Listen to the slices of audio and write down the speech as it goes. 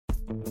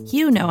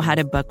You know how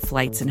to book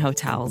flights and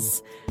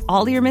hotels.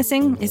 All you're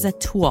missing is a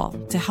tool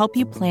to help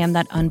you plan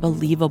that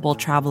unbelievable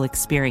travel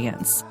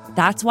experience.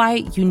 That's why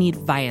you need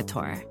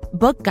Viator.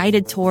 Book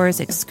guided tours,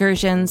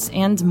 excursions,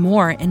 and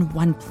more in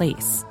one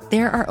place.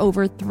 There are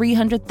over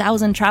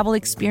 300,000 travel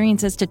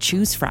experiences to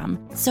choose from,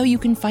 so you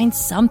can find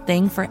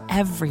something for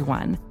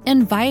everyone.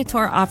 And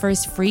Viator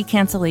offers free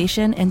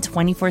cancellation and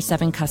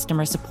 24/7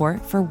 customer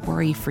support for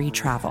worry-free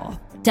travel.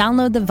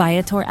 Download the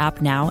Viator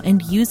app now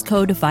and use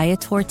code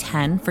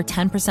Viator10 for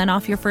 10%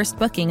 off your first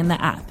booking in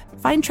the app.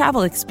 Find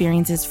travel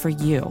experiences for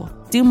you.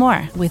 Do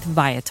more with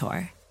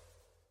Viator.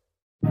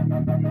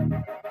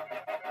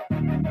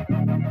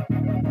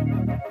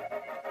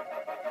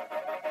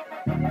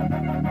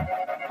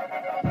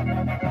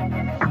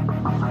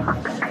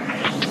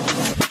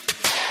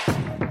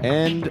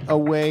 And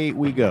away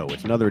we go.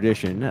 It's another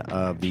edition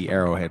of the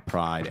Arrowhead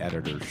Pride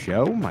Editor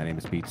Show. My name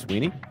is Pete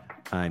Sweeney.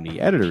 I'm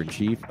the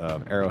editor-in-chief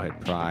of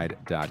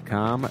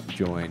arrowheadpride.com,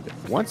 joined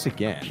once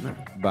again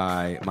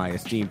by my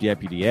esteemed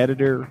deputy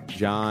editor,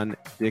 John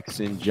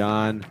Dixon.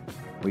 John,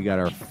 we got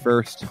our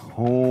first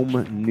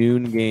home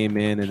noon game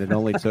in, and it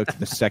only took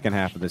the second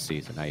half of the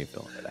season. How you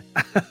feeling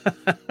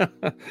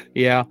today?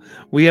 Yeah,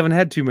 we haven't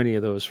had too many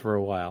of those for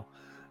a while.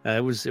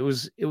 It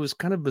was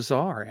kind of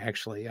bizarre,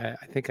 actually. I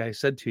think I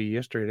said to you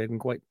yesterday, I didn't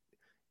quite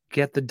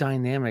get the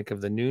dynamic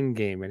of the noon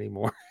game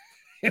anymore.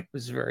 It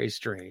was very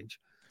strange.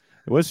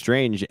 It was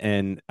strange,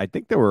 and I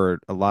think there were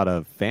a lot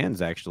of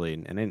fans actually,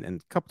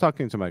 and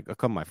talking to a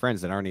couple of my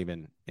friends that aren't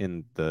even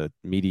in the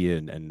media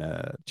and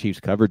Chiefs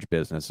coverage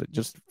business.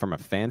 Just from a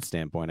fan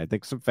standpoint, I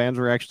think some fans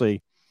were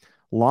actually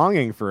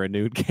longing for a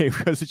noon game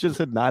because it just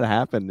had not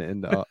happened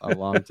in a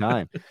long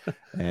time,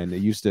 and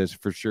it used to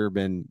for sure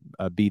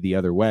be the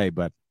other way.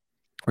 But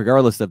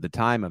regardless of the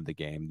time of the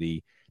game,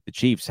 the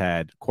Chiefs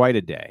had quite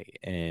a day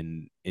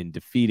in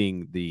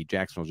defeating the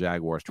Jacksonville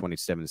Jaguars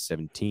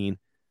 27-17.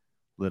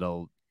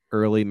 Little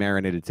early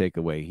Marinated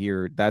takeaway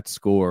here. That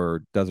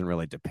score doesn't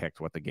really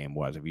depict what the game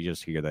was. If you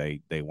just hear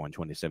they won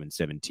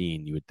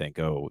 27-17, you would think,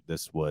 oh,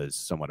 this was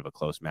somewhat of a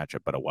close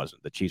matchup, but it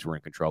wasn't. The Chiefs were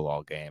in control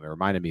all game. It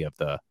reminded me of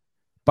the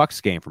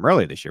Bucs game from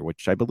earlier this year,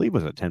 which I believe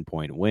was a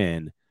 10-point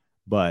win,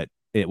 but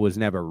it was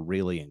never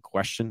really in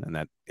question, and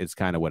that is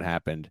kind of what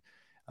happened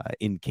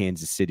in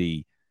Kansas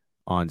City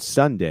on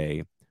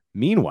Sunday.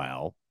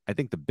 Meanwhile, I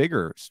think the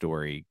bigger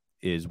story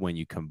is when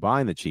you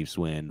combine the Chiefs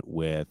win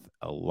with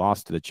a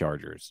loss to the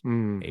Chargers,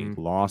 a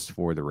loss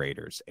for the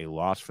Raiders, a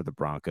loss for the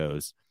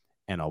Broncos,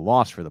 and a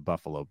loss for the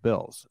Buffalo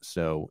Bills.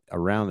 So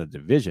around the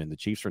division, the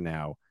Chiefs are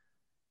now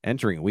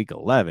entering week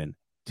 11,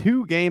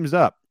 2 games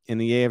up in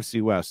the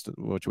AFC West,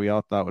 which we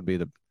all thought would be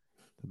the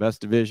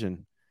best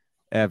division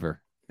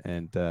ever.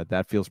 And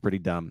that feels pretty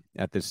dumb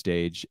at this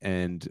stage.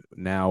 And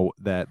now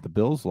that the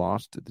Bills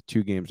lost the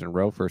 2 games in a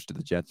row, first to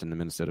the Jets and the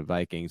Minnesota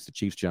Vikings, the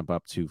Chiefs jump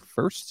up to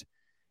first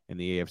in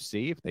the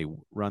AFC. If they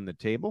run the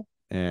table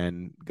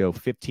and go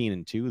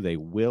 15-2, they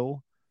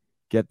will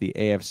get the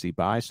AFC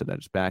bye. So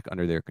that's back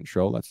under their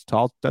control. That's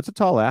a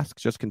tall ask,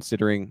 just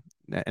considering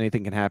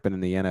anything can happen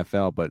in the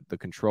NFL, but the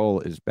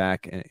control is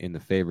back in the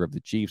favor of the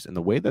Chiefs. And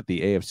the way that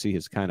the AFC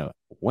has kind of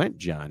went,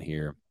 John,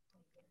 here,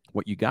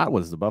 what you got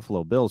was the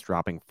Buffalo Bills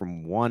dropping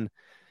from 1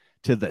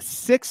 to the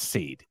 6th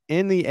seed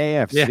in the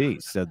AFC. Yeah.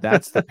 So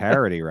that's the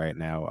parity right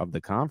now of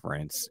the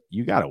conference.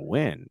 You got to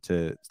win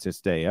to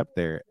stay up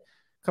there.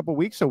 A couple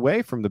weeks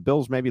away from the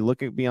Bills maybe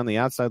be on the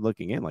outside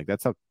looking in. Like,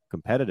 that's how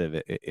competitive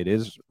it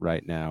is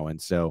right now. And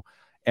so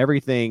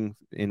everything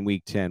in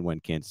week 10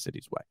 went Kansas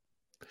City's way.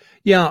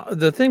 Yeah,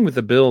 the thing with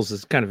the Bills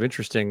is kind of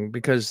interesting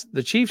because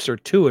the Chiefs are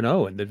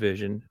 2-0 in the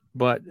division,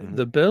 but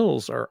the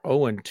Bills are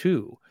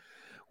 0-2,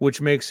 which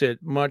makes it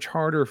much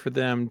harder for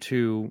them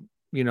to,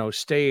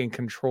 stay in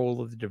control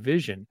of the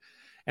division.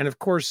 And of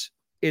course,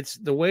 it's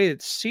the way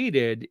it's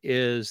seeded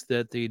is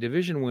that the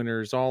division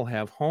winners all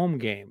have home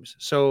games.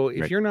 So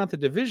if you're not the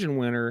division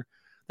winner,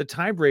 the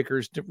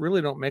tiebreakers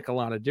really don't make a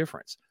lot of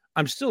difference.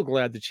 I'm still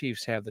glad the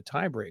Chiefs have the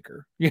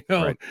tiebreaker,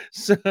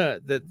 so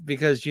that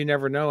because you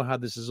never know how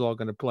this is all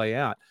going to play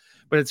out.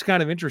 But it's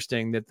kind of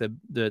interesting that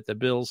the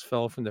Bills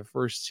fell from the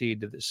 1st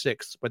seed to the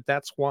 6th, but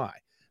that's why,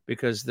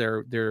 because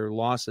their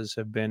losses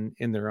have been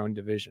in their own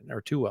division,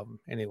 or 2 of them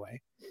anyway.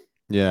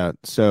 Yeah,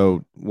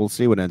 so we'll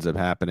see what ends up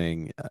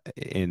happening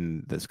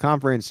in this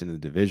conference, in the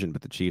division,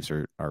 but the Chiefs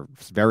are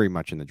very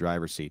much in the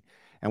driver's seat.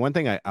 And one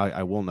thing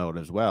I will note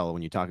as well,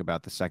 when you talk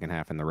about the second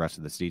half and the rest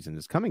of the season,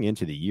 is coming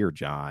into the year,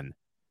 John,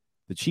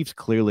 the Chiefs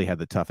clearly had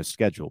the toughest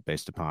schedule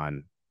based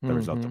upon the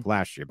results of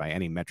last year by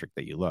any metric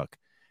that you look.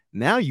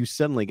 Now you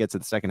suddenly get to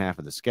the second half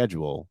of the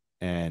schedule,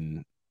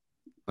 and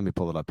let me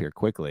pull it up here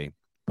quickly,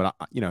 but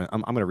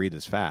I'm going to read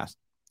this fast.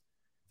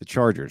 The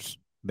Chargers,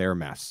 they're a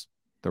mess.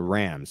 The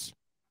Rams,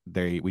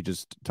 we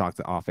just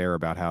talked off air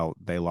about how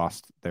they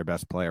lost their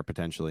best player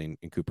potentially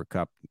in Cooper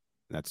Kupp.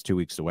 That's 2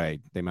 weeks away.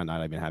 They might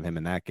not even have him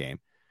in that game.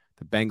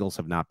 The Bengals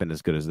have not been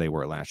as good as they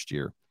were last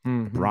year.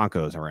 The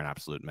Broncos are an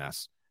absolute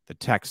mess. The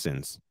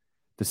Texans,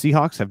 the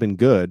Seahawks have been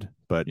good,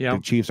 but the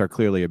Chiefs are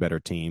clearly a better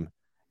team.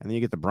 And then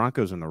you get the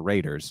Broncos and the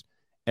Raiders.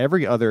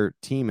 Every other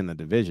team in the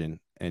division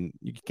and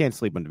you can't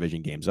sleep on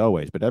division games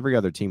always, but every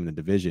other team in the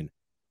division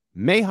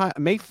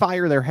may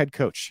fire their head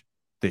coach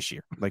this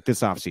year, like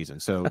this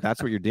offseason. So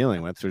that's what you're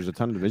dealing with. There's a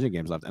ton of division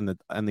games left.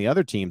 And the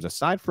other teams,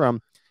 aside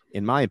from,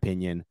 in my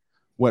opinion,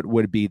 what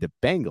would be the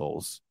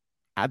Bengals,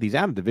 these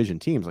out of division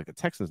teams like the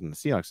Texans and the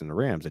Seahawks and the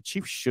Rams, the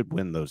Chiefs should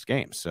win those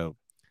games. So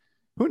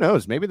who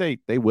knows? Maybe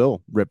they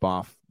will rip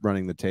off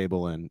running the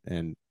table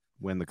and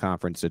win the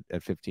conference at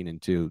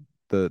 15-2.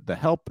 The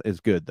help is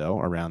good though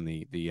around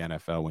the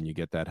NFL when you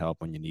get that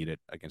help when you need it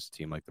against a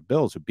team like the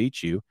Bills who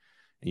beat you,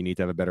 and you need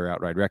to have a better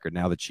outright record.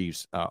 Now the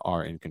Chiefs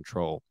are in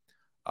control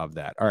of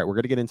that. All right, we're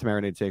going to get into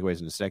Marinated takeaways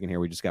in a second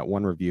here. We just got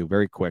one review,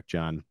 very quick,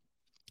 John.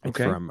 It's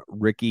from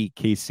Ricky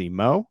Casey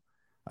Mo.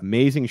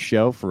 Amazing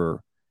show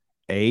for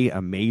a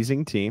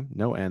amazing team.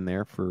 No N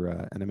there for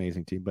an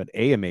amazing team, but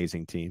a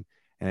amazing team.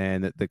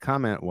 And the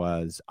comment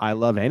was, "I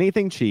love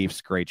anything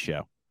Chiefs. Great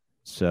show."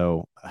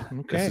 So,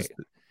 if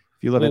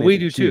you love anything we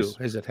do Chiefs,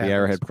 too. As it the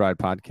Arrowhead Pride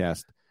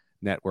Podcast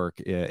Network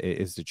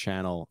is the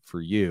channel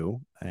for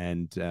you.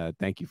 And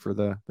thank you for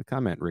the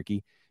comment,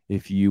 Ricky.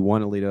 If you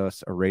want to lead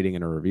us a rating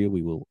and a review,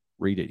 we will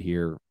read it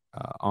here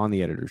on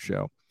the Editor's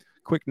Show.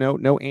 Quick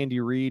note: no Andy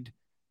Reid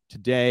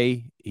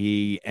today.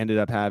 He ended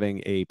up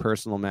having a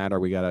personal matter.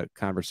 We got a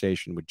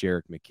conversation with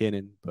Jerick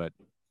McKinnon, but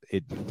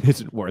it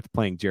isn't worth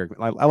playing Jerick.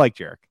 I like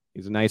Jerick.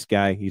 He's a nice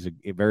guy. He's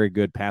a very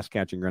good pass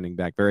catching running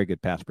back, very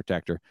good pass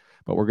protector.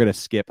 But we're going to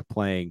skip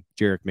playing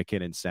Jerick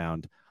McKinnon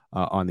sound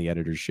on the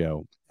Editor's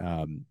Show.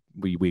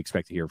 We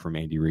expect to hear from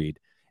Andy Reid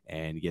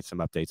and get some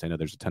updates. I know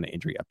there's a ton of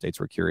injury updates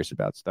we're curious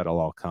about, so that'll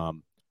all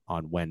come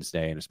on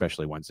Wednesday, and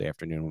especially Wednesday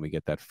afternoon when we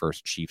get that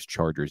first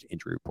Chiefs-Chargers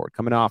injury report.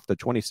 Coming off the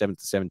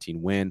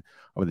 27-17 win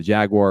over the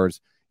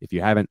Jaguars. If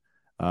you haven't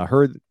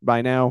heard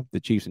by now, the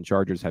Chiefs and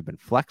Chargers have been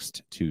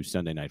flexed to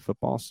Sunday Night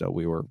Football, so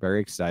we were very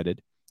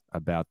excited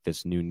about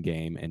this noon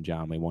game. And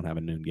John, we won't have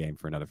a noon game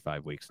for another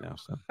 5 weeks now,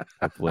 so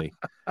hopefully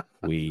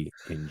we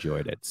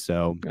enjoyed it.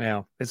 So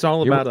yeah, it's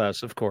all about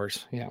us, of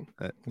course. Yeah,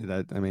 I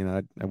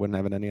wouldn't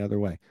have it any other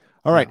way.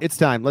 All right, it's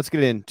time. Let's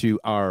get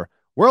into our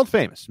world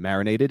famous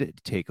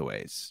Marinated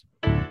takeaways.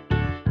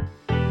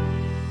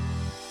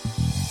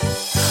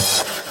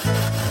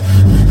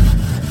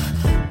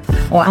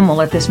 Well, I'm gonna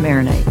let this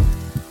marinate.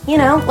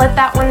 Let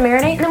that one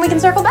marinate, and then we can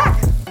circle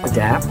back.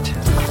 Adapt,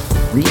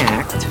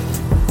 react,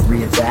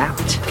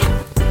 readapt.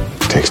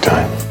 Takes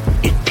time.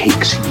 It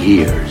takes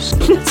years.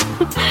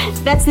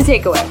 That's the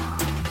takeaway.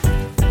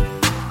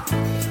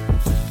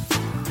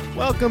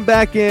 Welcome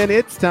back in.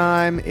 It's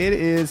time. It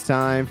is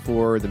time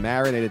for the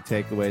Marinated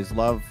takeaways.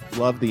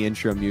 Love the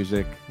intro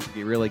music.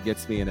 It really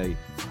gets me in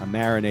a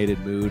marinated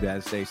mood,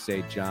 as they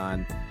say,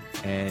 John.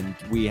 And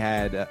we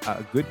had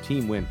a good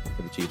team win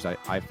for the Chiefs.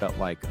 I felt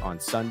like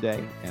on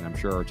Sunday, and I'm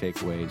sure our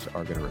takeaways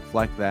are going to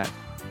reflect that.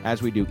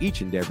 As we do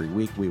each and every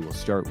week, we will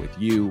start with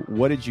you.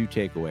 What did you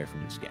take away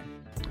from this game?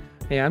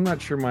 Hey, I'm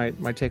not sure my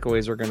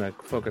takeaways are going to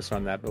focus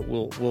on that, but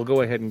we'll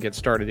go ahead and get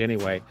started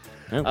anyway.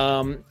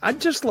 Oh.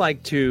 I'd just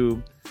like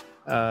to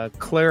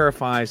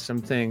clarify some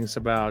things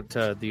about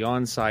the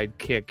onside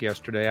kick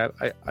yesterday.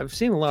 I've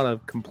seen a lot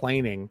of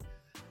complaining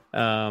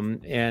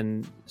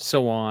and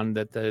so on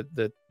that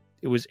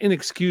it was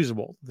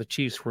inexcusable. The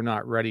Chiefs were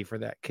not ready for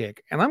that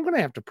kick, and I'm going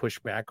to have to push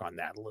back on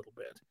that a little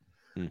bit.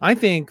 I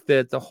think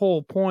that the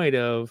whole point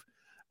of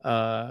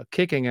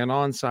kicking an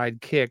onside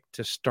kick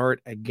to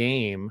start a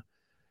game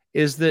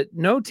is that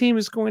no team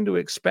is going to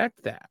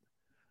expect that.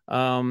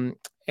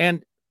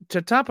 And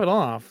to top it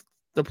off,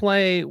 the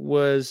play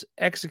was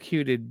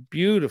executed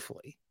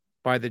beautifully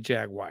by the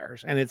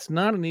Jaguars, and it's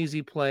not an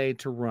easy play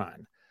to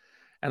run.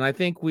 And I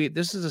think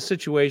this is a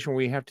situation where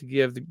we have to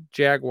give the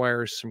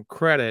Jaguars some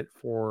credit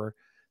for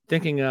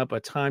thinking up a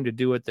time to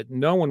do it that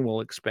no one will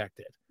expect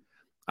it.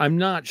 I'm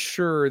not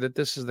sure that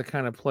this is the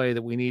kind of play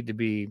that we need to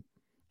be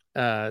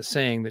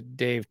saying that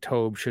Dave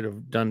Toub should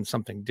have done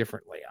something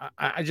differently.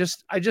 I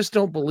just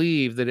don't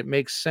believe that it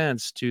makes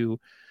sense to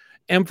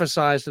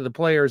emphasize to the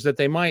players that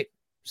they might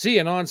see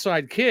an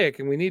onside kick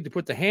and we need to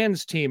put the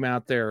hands team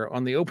out there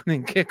on the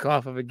opening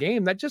kickoff of a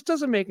game. That just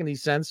doesn't make any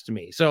sense to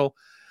me. So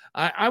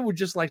I would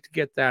just like to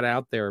get that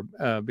out there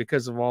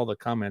because of all the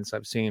comments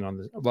I've seen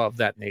of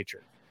that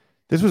nature.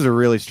 This was a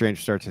really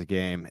strange start to the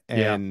game,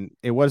 and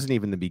It wasn't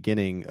even the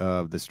beginning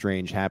of the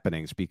strange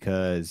happenings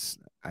because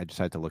I just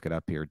had to look it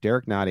up here.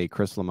 Derek Nottie,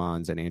 Chris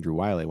Lamons, and Andrew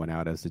Wiley went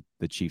out as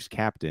the Chiefs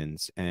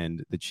captains,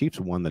 and the Chiefs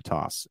won the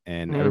toss.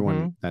 And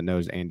everyone that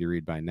knows Andy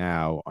Reid by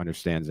now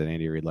understands that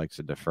Andy Reid likes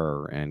to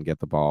defer and get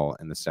the ball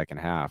in the second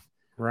half.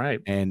 Right.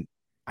 And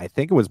I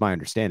think it was my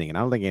understanding, and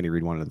I don't think Andy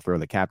Reid wanted to throw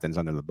the captains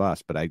under the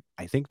bus, but I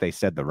think they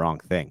said the wrong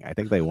thing. I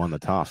think they won the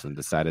toss and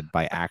decided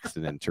by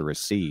accident to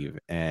receive,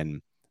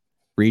 and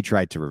Reid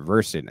tried to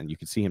reverse it, and you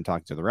could see him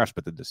talking to the refs,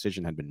 but the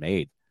decision had been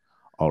made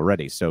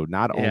already. So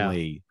not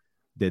only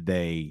did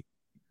they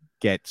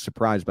get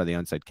surprised by the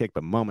onside kick,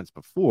 but moments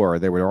before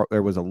there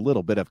was a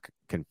little bit of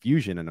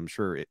confusion, and I'm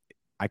sure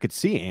I could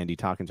see Andy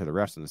talking to the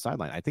refs on the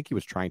sideline. I think he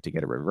was trying to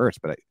get it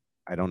reversed, but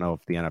I don't know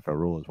if the NFL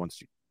rule is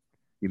once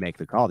you make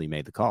the call, you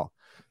made the call.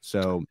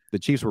 So the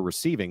Chiefs were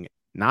receiving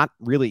not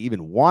really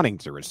even wanting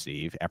to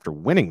receive after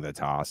winning the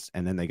toss,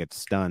 and then they get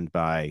stunned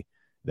by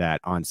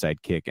that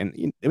onside kick.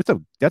 And that's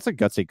a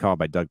gutsy call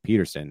by Doug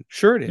Peterson.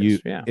 Sure it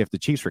is. Yeah. If the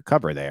Chiefs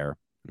recover there,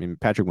 I mean,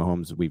 Patrick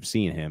Mahomes, we've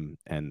seen him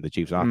and the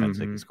Chiefs offense,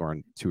 they can score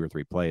in 2 or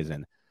 3 plays,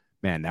 and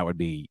man, that would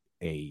be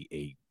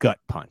a gut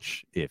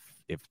punch if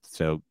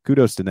so.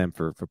 Kudos to them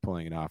for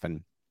pulling it off.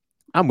 And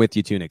I'm with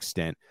you to an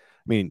extent.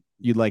 I mean,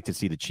 you'd like to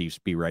see the Chiefs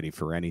be ready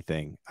for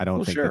anything. I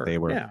don't think that they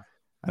were. Yeah.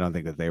 I don't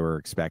think that they were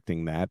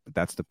expecting that, but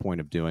that's the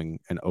point of doing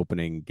an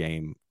opening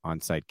game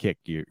onside kick.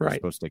 You're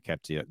supposed to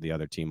catch the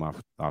other team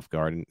off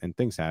guard, and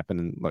things happen.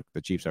 And look,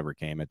 the Chiefs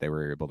overcame it. They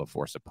were able to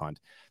force a punt.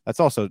 That's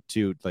also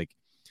too, like,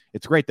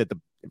 it's great that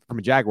from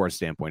a Jaguars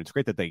standpoint, it's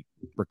great that they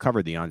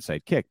recovered the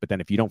onside kick. But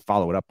then if you don't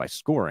follow it up by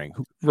scoring,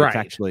 it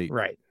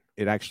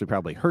actually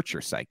probably hurts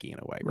your psyche in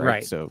a way,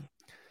 right? So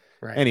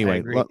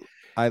anyway,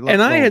 I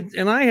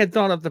had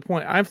thought of the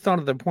point. I've thought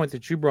of the point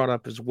that you brought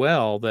up as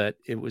well, that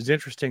it was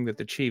interesting that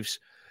the Chiefs,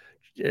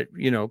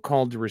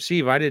 called to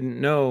receive. I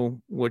didn't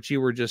know what you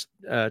were just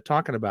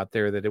talking about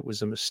there, that it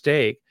was a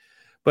mistake.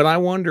 But I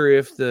wonder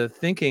if the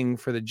thinking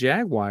for the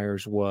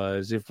Jaguars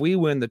was, if we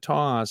win the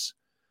toss,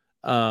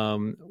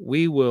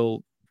 we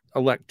will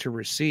elect to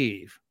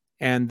receive.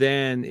 And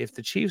then if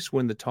the Chiefs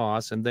win the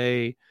toss and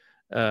they,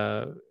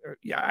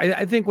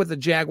 I think what the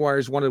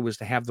Jaguars wanted was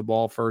to have the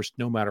ball first,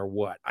 no matter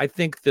what. I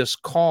think this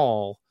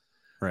call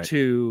for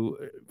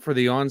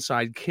the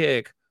onside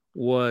kick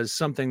was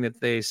something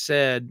that they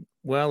said,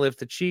 well, if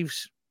the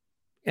Chiefs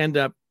end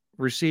up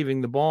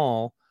receiving the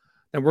ball,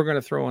 then we're going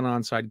to throw an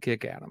onside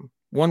kick at them.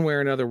 One way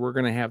or another, we're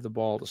going to have the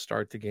ball to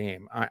start the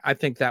game. I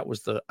think that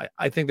was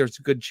I think there's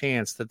a good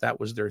chance that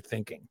was their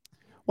thinking.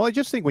 Well, I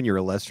just think when you're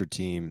a lesser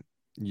team,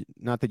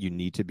 not that you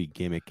need to be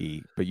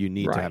gimmicky, but you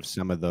need to have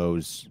some of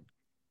those,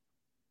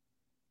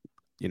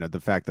 the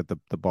fact that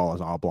the ball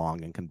is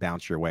oblong and can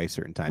bounce your way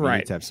certain times. You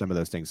need to have some of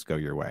those things go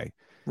your way.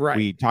 Right.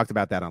 We talked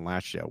about that on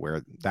last show,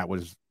 where that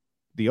was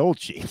the old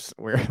Chiefs,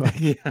 where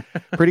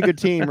pretty good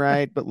team,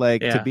 right? But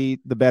to be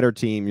the better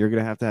team, you're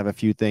going to have a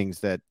few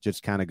things that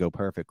just kind of go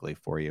perfectly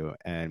for you.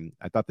 And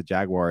I thought the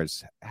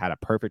Jaguars had a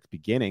perfect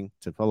beginning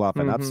to pull off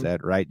an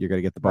upset, right? You're going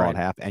to get the ball at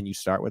half and you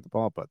start with the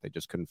ball, but they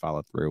just couldn't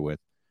follow through with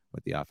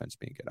the offense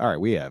being good. All right.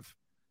 We have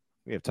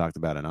talked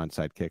about an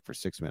onside kick for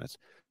 6 minutes.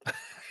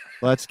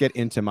 Let's get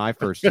into my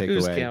first takeaway.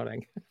 Who's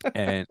counting?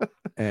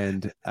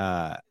 and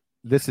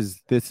this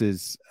is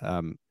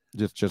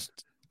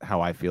just how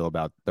I feel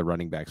about the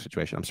running back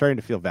situation. I'm starting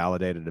to feel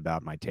validated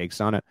about my takes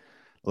on it.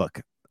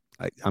 Look,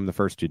 I'm the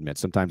first to admit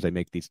sometimes I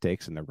make these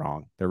takes and they're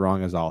wrong. They're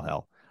wrong as all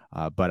hell.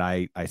 But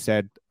I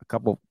said a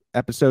couple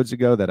episodes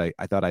ago that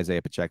I thought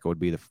Isaiah Pacheco would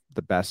be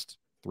the best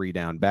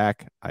 3-down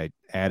back. I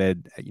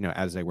added,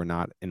 as they were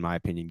not, in my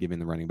opinion, giving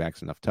the running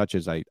backs enough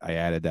touches, I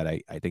added that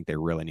I think they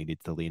really needed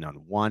to lean on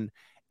one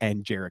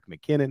and Jerick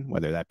McKinnon,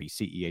 whether that be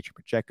CEH or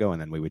Pacheco,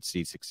 and then we would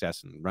see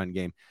success in the run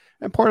game.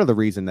 And part of the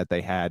reason that they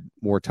had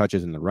more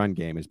touches in the run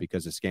game is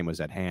because this game was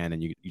at hand,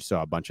 and you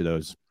saw a bunch of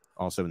those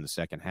also in the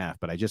second half.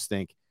 But I just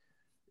think,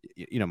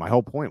 my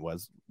whole point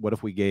was, what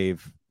if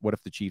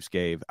the Chiefs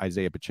gave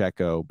Isaiah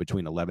Pacheco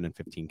between 11 and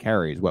 15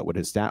 carries? What would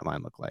his stat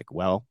line look like?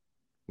 Well,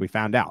 we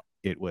found out.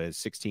 It was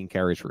 16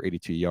 carries for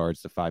 82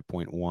 yards to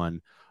 5.1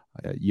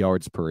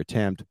 yards per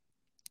attempt.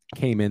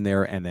 Came in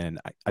there, and then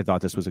I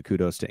thought this was a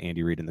kudos to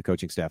Andy Reid and the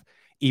coaching staff.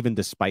 Even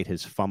despite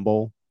his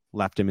fumble,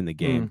 left him in the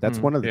game. That's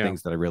one of the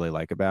things that I really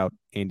like about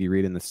Andy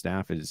Reid and the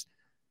staff is,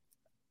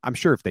 I'm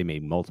sure if they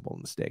made multiple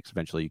mistakes,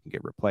 eventually you can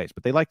get replaced,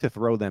 but they like to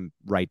throw them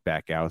right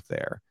back out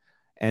there.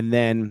 And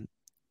then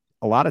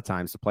a lot of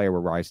times the player will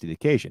rise to the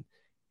occasion.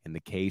 In the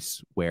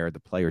case where the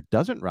player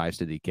doesn't rise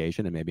to the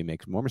occasion and maybe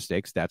makes more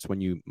mistakes, that's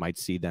when you might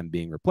see them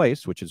being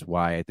replaced, which is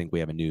why I think we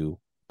have a new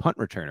punt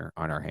returner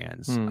on our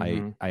hands.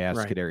 I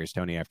asked Kadarius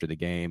Toney after the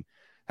game,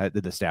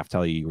 did the staff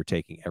tell you were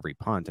taking every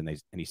punt? And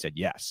he said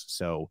yes.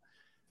 So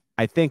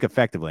I think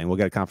effectively, and we'll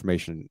get a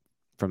confirmation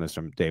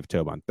from Dave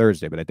Tobe on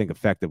Thursday, but I think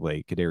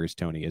effectively Kadarius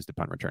Toney is the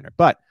punt returner.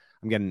 But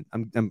I'm getting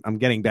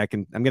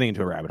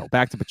into a rabbit hole.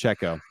 Back to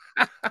Pacheco.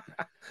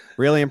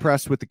 Really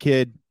impressed with the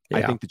kid. Yeah.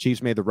 I think the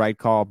Chiefs made the right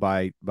call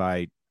by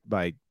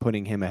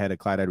putting him ahead of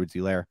Clyde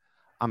Edwards-Helaire.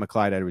 I'm a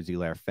Clyde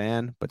Edwards-Helaire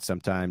fan, but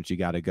sometimes you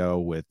got to go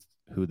with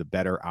who the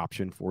better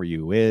option for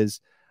you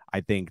is.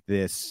 I think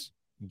this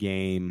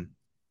game,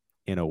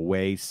 in a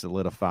way,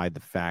 solidified the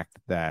fact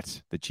that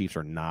the Chiefs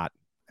are not,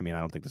 I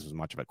don't think this was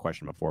much of a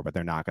question before, but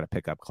they're not going to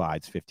pick up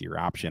Clyde's 50-year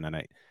option. And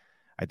I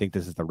think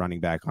this is the running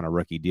back on a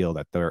rookie deal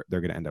that they're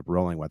going to end up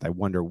rolling with. I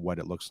wonder what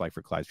it looks like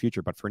for Clyde's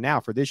future. But for now,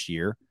 for this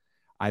year,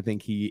 I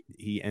think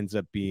he ends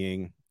up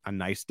being a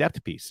nice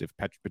depth piece. If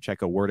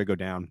Pacheco were to go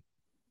down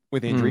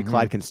with injury,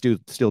 Clyde can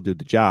still do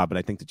the job. But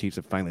I think the Chiefs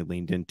have finally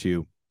leaned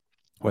into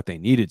what they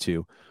needed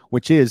to,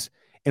 which is,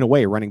 in a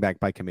way, a running back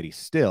by committee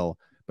still,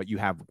 but you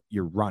have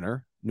your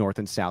runner, north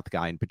and south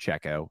guy in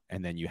Pacheco,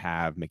 and then you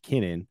have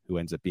McKinnon, who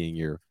ends up being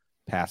your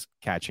pass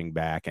catching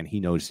back, and he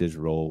knows his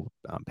role,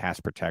 pass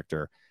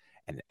protector,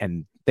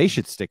 and they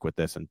should stick with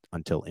this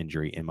until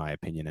injury, in my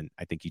opinion, and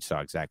I think you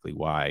saw exactly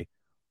why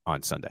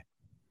on Sunday.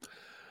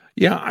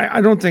 Yeah,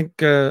 I don't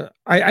think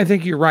I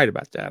think you're right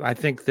about that. I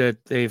think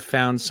that they've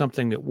found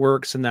something that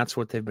works, and that's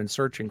what they've been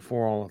searching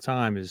for all the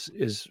time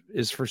is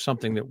for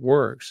something that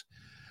works.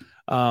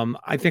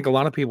 I think a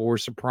lot of people were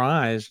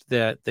surprised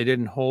that they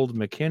didn't hold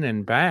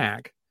McKinnon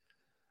back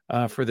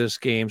for this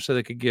game so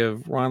they could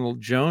give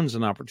Ronald Jones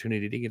an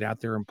opportunity to get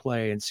out there and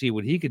play and see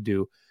what he could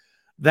do.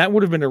 That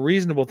would have been a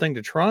reasonable thing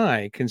to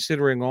try,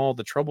 considering all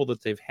the trouble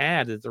that they've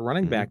had at the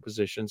running back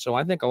position. So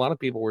I think a lot of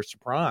people were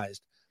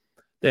surprised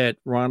that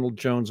Ronald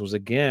Jones was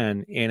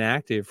again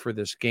inactive for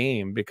this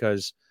game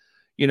because,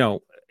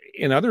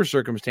 in other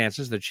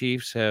circumstances, the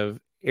Chiefs have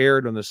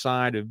erred on the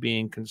side of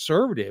being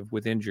conservative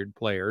with injured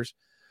players.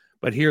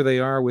 But here they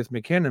are with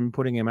McKinnon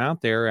putting him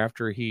out there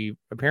after he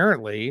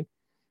apparently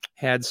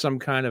had some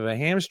kind of a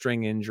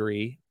hamstring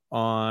injury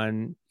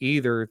on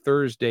either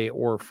Thursday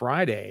or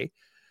Friday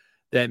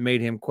that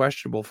made him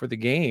questionable for the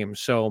game.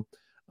 So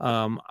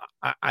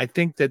I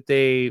think that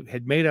they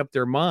had made up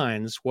their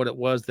minds what it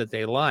was that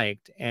they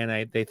liked,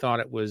 and they thought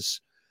it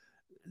was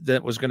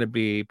going to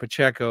be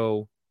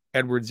Pacheco,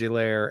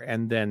 Edwards-Helaire,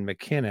 and then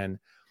McKinnon,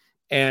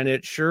 and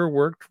it sure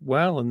worked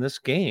well in this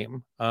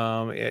game.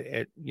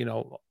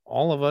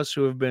 All of us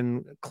who have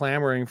been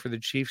clamoring for the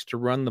Chiefs to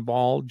run the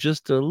ball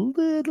just a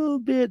little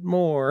bit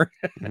more,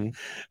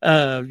 got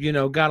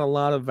a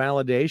lot of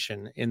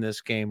validation in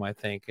this game, I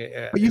think.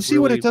 But you see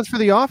what it does for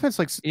the offense.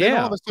 Like, then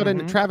all of a sudden,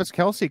 Mm-hmm. Travis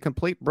Kelce,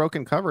 complete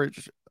broken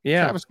coverage.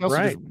 Yeah, Travis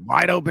Kelce is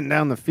wide open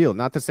down the field.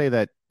 Not to say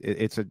that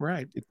it's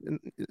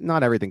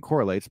not everything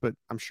correlates, but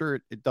I'm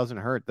sure it doesn't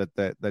hurt that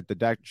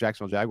the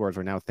Jacksonville Jaguars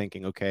are now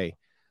thinking, okay,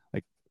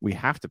 like we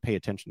have to pay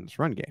attention to this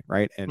run game,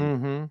 right?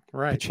 And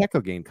Pacheco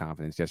gained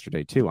confidence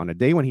yesterday too. On a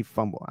day when he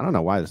fumbled, I don't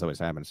know why this always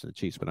happens to the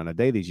Chiefs, but on a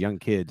day these young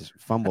kids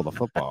fumble the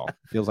football,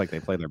 feels like they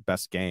play their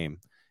best game.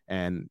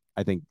 And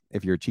I think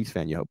if you're a Chiefs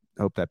fan, you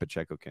hope that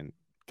Pacheco can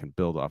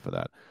build off of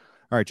that.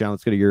 All right, John,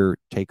 let's go to your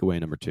takeaway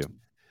number 2.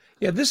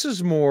 Yeah, this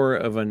is more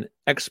of an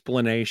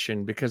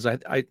explanation because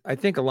I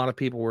think a lot of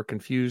people were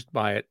confused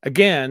by it.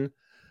 Again,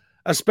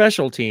 a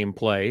special team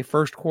play,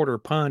 first quarter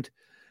punt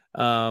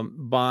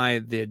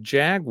by the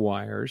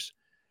Jaguars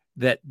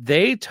that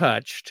they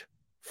touched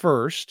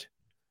first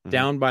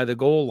down by the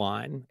goal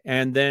line,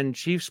 and then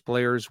Chiefs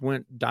players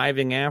went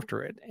diving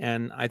after it.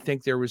 And I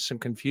think there was some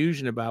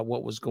confusion about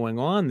what was going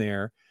on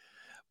there.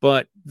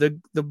 But the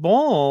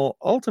ball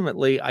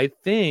ultimately, I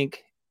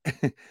think,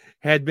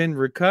 had been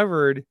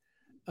recovered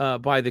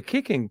by the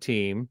kicking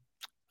team.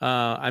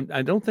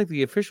 I don't think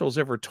the officials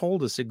ever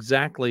told us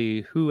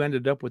exactly who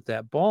ended up with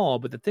that ball.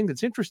 But the thing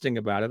that's interesting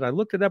about it, I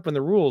looked it up in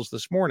the rules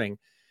this morning.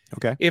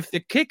 Okay. If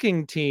a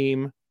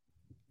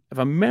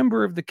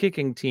member of the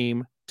kicking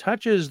team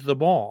touches the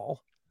ball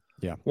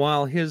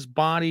while his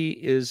body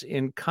is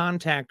in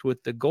contact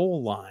with the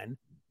goal line,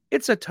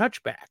 it's a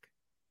touchback.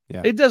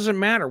 Yeah. It doesn't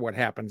matter what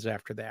happens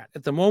after that.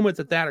 At the moment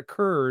that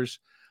occurs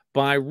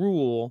by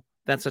rule,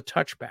 that's a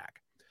touchback.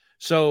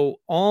 So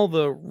all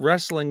the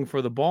wrestling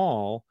for the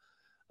ball,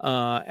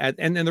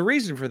 and the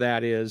reason for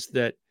that is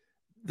that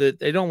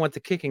they don't want the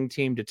kicking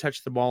team to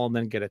touch the ball and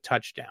then get a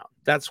touchdown.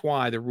 That's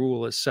why the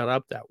rule is set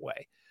up that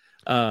way.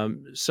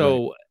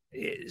 So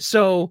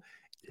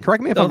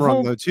correct me if I'm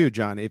wrong though, too,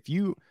 John. If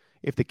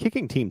the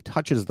kicking team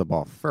touches the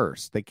ball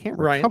first, they can't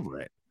recover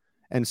it,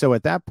 and so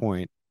at that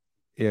point,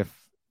 if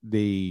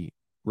the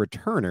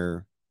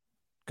returner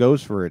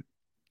goes for it,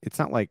 it's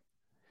not like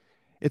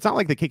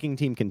the kicking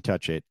team can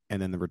touch it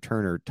and then the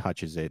returner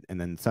touches it and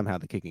then somehow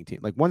the kicking team,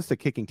 like once the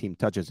kicking team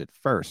touches it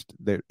first,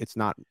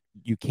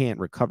 you can't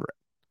recover it.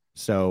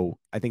 So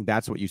I think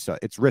that's what you saw.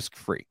 It's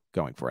risk-free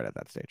going for it at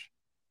that stage.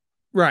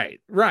 Right,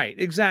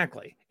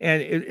 exactly.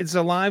 And it's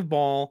a live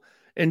ball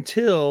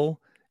until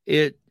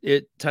it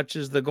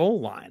touches the goal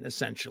line,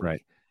 essentially.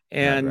 Right.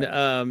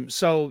 And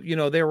so,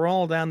 they were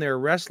all down there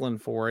wrestling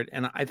for it.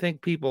 And I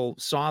think people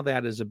saw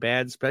that as a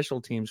bad special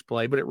teams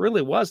play, but it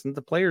really wasn't.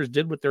 The players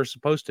did what they're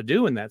supposed to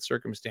do in that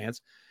circumstance.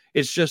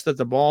 It's just that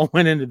the ball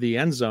went into the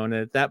end zone.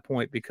 And at that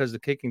point, because the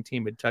kicking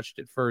team had touched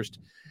it first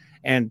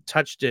and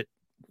touched it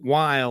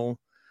while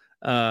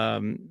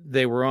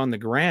they were on the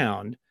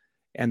ground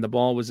and the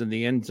ball was in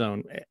the end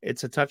zone,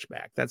 it's a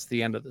touchback. That's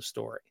the end of the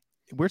story.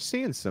 We're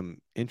seeing some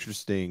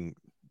interesting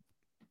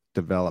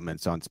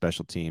developments on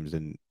special teams,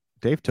 and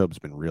Dave Toub's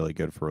been really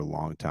good for a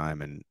long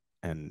time,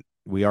 and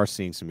we are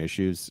seeing some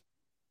issues,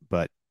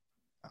 but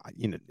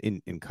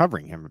in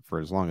covering him for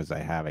as long as I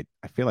have,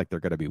 I feel like they're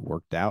going to be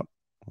worked out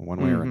one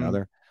way or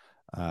another.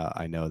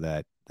 I know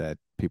that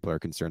people are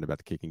concerned about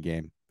the kicking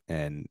game,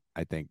 and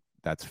I think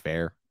that's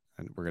fair,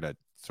 and we're going to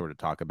sort of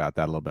talk about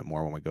that a little bit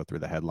more when we go through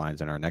the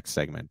headlines in our next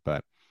segment.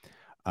 But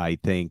I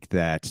think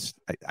that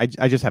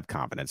I just have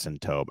confidence in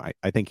Toub.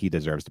 I think he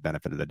deserves the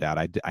benefit of the doubt.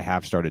 I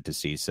have started to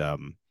see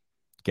some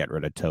get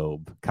rid of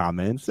Toub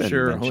comments and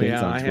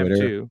mentions on Twitter. I have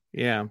too.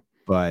 Yeah.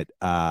 But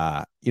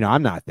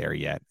I'm not there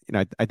yet.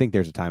 I think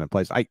there's a time and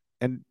place. I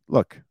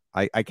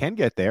can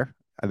get there.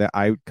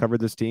 I covered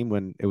this team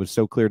when it was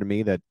so clear to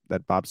me that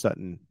Bob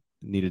Sutton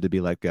needed to be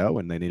let go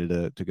and they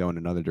needed to go in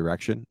another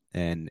direction.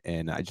 And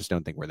I just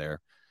don't think we're there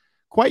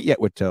quite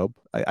yet with Toub.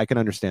 I can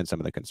understand some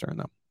of the concern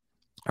though.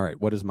 All right.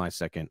 What is my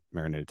second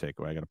marinated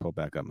takeaway? I got to pull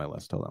back up my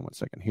list. Hold on 1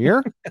 second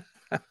here.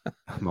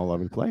 I'm all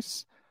over the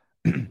place.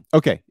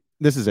 Okay.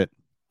 This is it.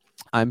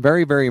 I'm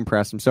very, very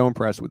impressed. I'm so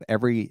impressed with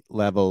every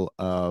level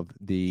of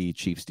the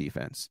Chiefs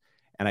defense.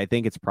 And I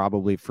think it's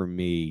probably, for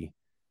me,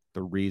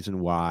 the reason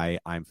why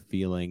I'm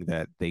feeling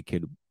that they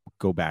could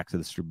go back to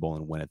the Super Bowl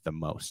and win it the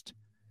most.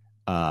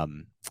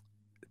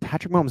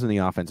 Patrick Mahomes in the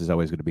offense is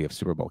always going to be of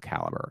Super Bowl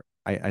caliber.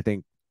 I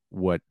think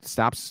what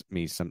stops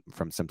me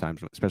from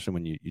sometimes, especially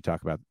when you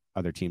talk about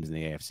other teams in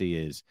the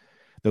AFC, is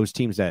those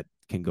teams that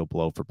can go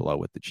blow for blow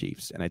with the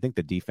Chiefs. And I think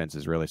the defense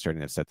is really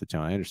starting to set the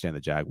tone. I understand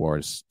the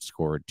Jaguars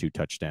scored 2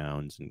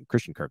 touchdowns, and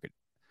Christian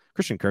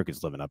Kirk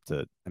is living up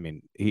to, I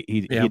mean,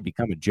 he had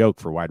become a joke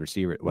for wide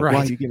receiver. Like, Right.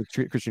 why are you giving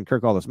Christian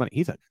Kirk all this money?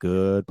 He's a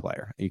good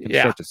player. You can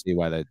start to see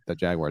why the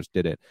Jaguars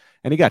did it.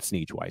 And he got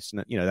sneed twice.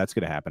 And, that's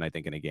going to happen, I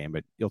think, in a game.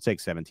 But you'll take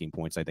 17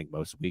 points, I think,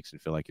 most weeks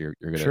and feel like you're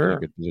going to be in a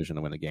good position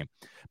to win the game.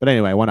 But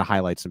anyway, I want to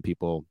highlight some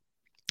people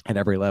at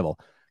every level.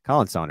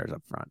 Colin Saunders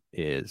up front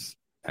is,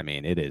 I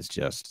mean, it is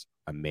just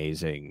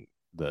amazing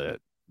the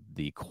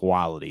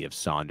quality of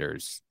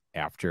Saunders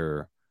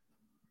after –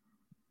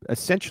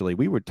 essentially,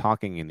 we were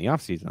talking in the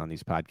offseason on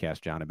these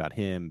podcasts, John, about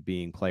him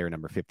being player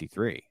number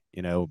 53.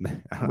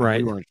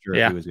 Right. We weren't sure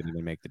if he was going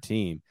to make the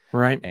team.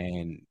 Right.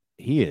 And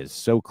he is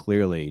so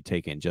clearly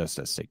taken just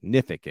a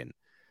significant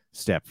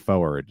step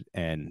forward.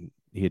 And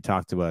he had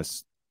talked to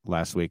us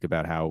last week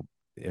about how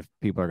if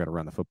people are going to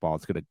run the football,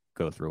 it's going to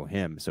go through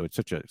him. So it's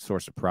such a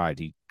source of pride.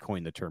 He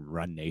coined the term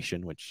Run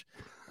Nation, which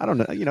I don't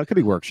know, it could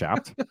be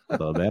workshopped a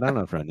little bit. I don't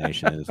know if Run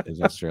Nation is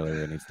necessarily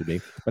where it needs to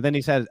be. But then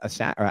he's had a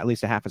sack, or at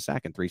least a half a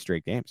sack in 3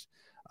 straight games.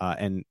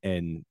 And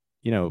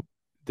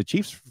the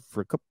Chiefs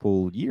for a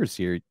couple years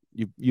here,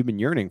 you've been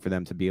yearning for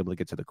them to be able to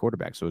get to the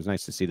quarterback. So it was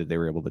nice to see that they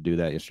were able to do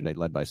that yesterday,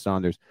 led by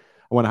Saunders.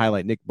 I want to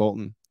highlight Nick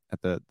Bolton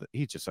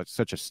he's just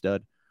such a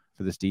stud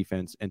for this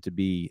defense, and to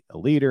be a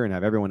leader and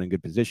have everyone in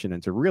good position,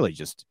 and to really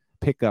just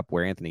pick up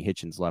where Anthony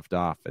Hitchens left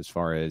off as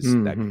far as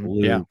that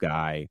glue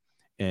guy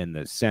in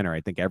the center.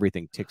 I think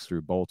everything ticks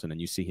through Bolton, and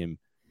you see him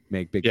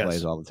make big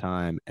plays all the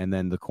time. And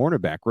then the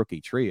cornerback rookie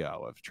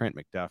trio of Trent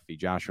McDuffie,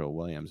 Joshua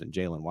Williams, and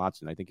Jalen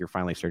Watson. I think you're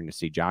finally starting to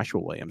see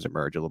Joshua Williams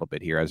emerge a little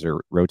bit here as they're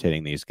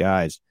rotating these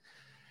guys.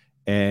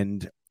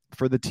 And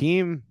for the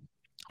team,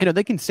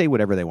 they can say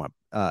whatever they want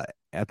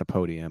at the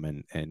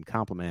podium and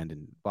compliment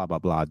and blah, blah,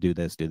 blah, do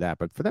this, do that.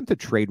 But for them to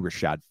trade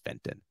Rashad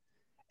Fenton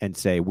and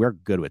say, we're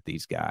good with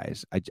these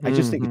guys, I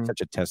just think it's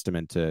such a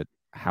testament to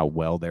how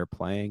well they're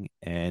playing.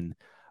 And,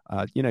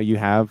 you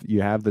have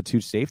the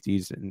 2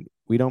 safeties, and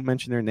we don't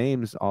mention their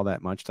names all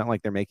that much. It's not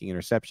like they're making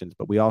interceptions,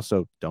 but we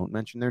also don't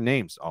mention their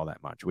names all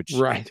that much, which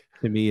to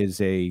me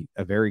is a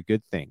very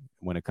good thing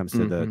when it comes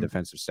to the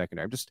defensive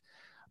secondary. I'm just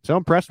so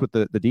impressed with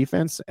the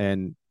defense,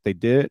 and they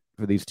did it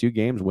for these 2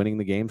 games, winning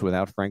the games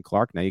without Frank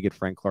Clark. Now you get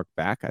Frank Clark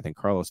back. I think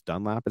Carlos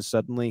Dunlap is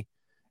suddenly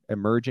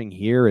emerging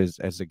here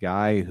as a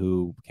guy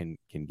who can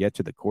get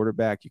to the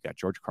quarterback. You got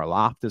George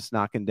Karlaftis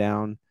knocking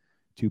down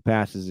 2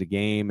 passes a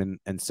game,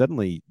 and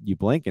suddenly you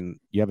blink and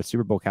you have a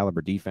Super Bowl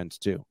caliber defense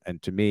too.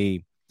 And to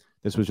me,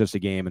 this was just a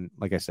game. And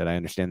like I said, I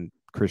understand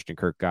Christian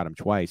Kirk got him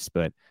twice,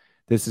 but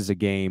this is a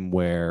game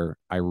where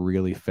I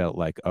really felt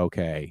like,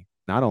 okay,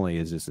 not only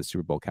is this a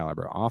Super Bowl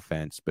caliber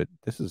offense, but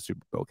this is a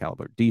Super Bowl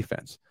caliber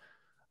defense.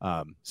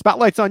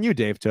 Spotlight's on you,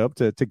 Dave Tope,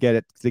 to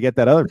get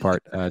that other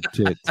part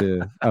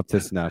to up to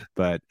snuff.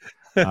 But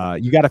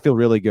you got to feel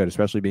really good,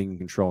 especially being in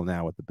control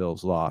now with the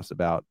Bills' loss,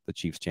 about the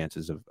Chiefs'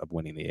 chances of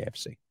winning the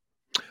AFC.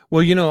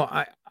 Well,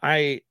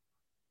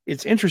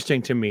 it's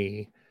interesting to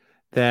me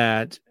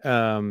that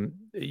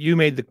you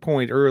made the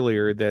point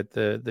earlier that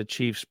the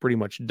Chiefs pretty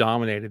much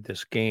dominated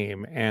this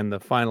game, and the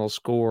final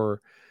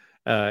score,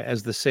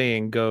 as the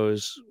saying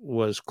goes,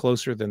 was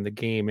closer than the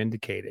game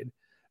indicated.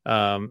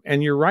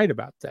 And you're right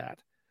about that.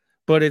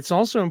 But it's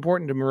also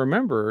important to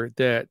remember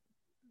that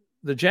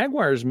the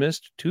Jaguars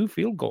missed 2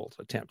 field goal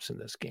attempts in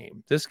this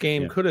game. This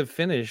game could have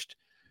finished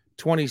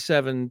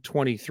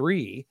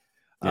 27-23.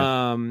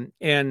 And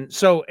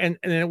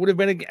it would have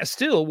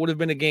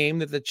been a game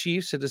that the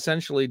Chiefs had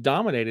essentially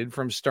dominated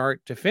from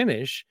start to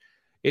finish.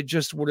 It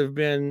just would have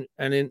been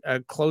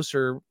a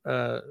closer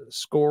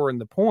score in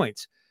the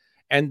points.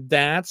 And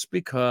that's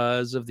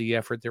because of the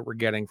effort that we're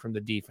getting from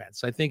the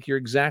defense. I think you're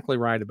exactly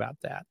right about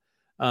that.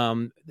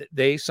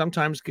 They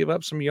sometimes give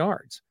up some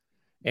yards,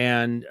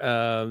 and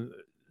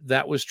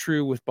that was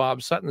true with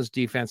Bob Sutton's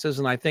defenses.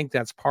 And I think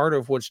that's part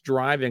of what's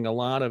driving a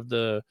lot of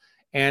the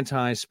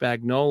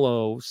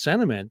anti-Spagnuolo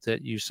sentiment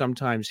that you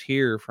sometimes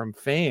hear from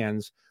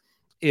fans,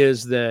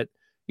 is that,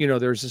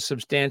 there's a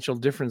substantial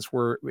difference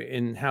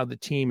in how the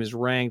team is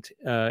ranked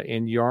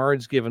in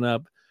yards given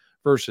up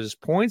versus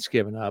points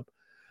given up.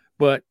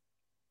 But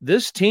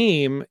this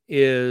team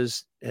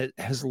has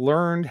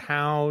learned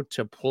how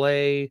to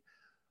play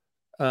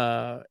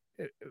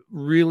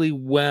really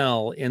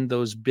well in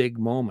those big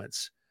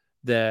moments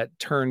that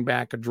turn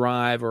back a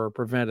drive or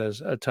prevent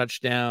a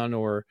touchdown,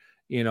 or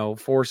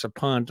force a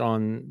punt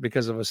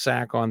because of a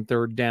sack on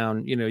 3rd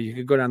down. You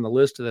could go down the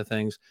list of the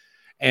things.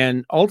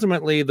 And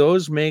ultimately,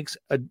 those make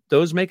a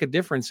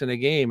difference in a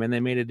game, and they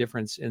made a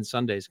difference in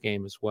Sunday's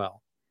game as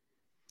well.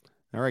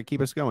 All right, keep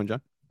us going,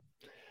 John.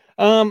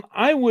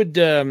 I was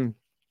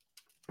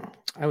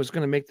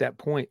going to make that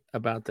point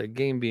about the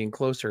game being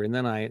closer, and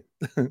then I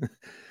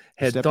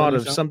had thought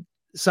of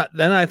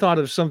then I thought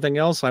of something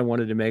else I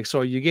wanted to make.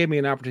 So you gave me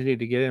an opportunity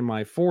to get in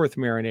my fourth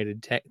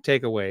marinated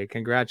takeaway.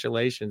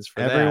 Congratulations for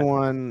that.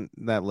 Everyone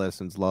that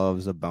listens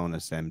loves a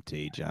bonus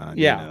MT, John.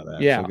 Yeah, you know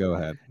that. yeah. So go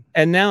ahead.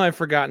 And now I've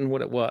forgotten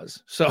what it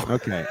was. So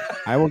okay,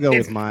 I will go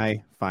with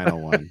my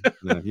final one.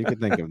 Then if you can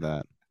think of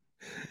that,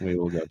 we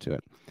will go to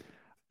it.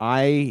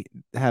 I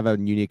have a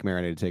unique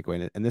marinated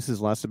takeaway, and this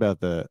is less about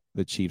the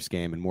Chiefs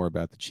game and more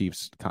about the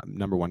Chiefs'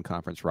 number one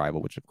conference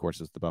rival, which of course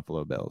is the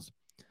Buffalo Bills.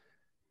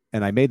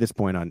 And I made this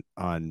point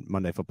on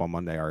Monday Football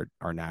Monday,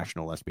 our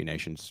national SB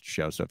Nation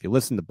show. So if you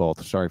listen to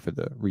both, sorry for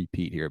the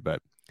repeat here, but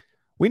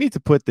we need to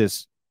put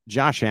this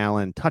Josh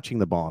Allen touching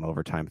the ball in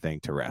overtime thing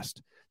to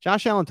rest.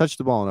 Josh Allen touched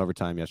the ball in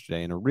overtime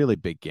yesterday in a really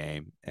big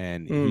game,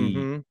 and he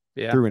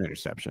threw an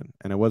interception,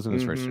 and it wasn't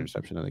his first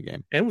interception of the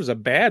game. It was a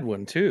bad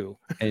one too.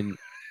 And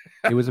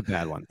it was a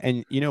bad one.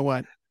 And you know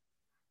what?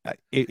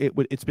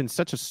 It's been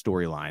such a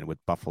storyline with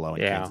Buffalo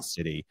and Kansas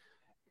City.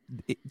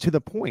 To the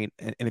point,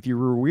 and if you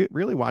were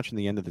really watching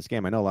the end of this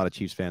game, I know a lot of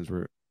Chiefs fans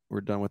were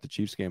done with the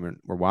Chiefs game and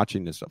were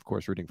watching this, of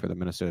course, rooting for the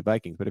Minnesota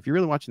Vikings. But if you're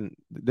really watching,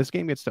 this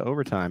game gets to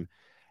overtime,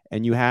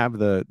 and you have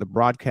the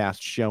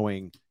broadcast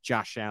showing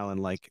Josh Allen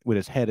like with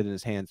his head in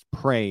his hands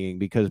praying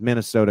because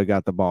Minnesota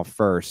got the ball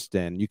first,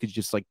 and you could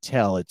just like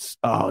tell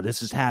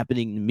this is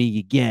happening to me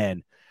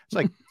again. It's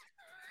like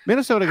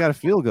Minnesota got a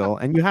field goal,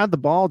 and you had the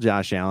ball,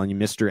 Josh Allen, you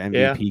Mr.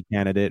 MVP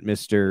candidate,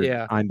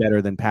 Mr. I'm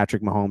better than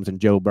Patrick Mahomes and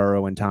Joe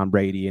Burrow and Tom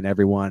Brady and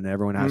everyone.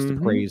 Everyone has to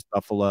praise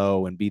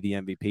Buffalo and be the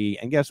MVP.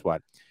 And guess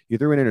what? You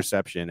threw an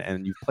interception,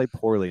 and you've played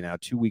poorly now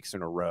 2 weeks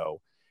in a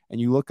row.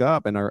 And you look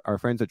up, and our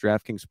friends at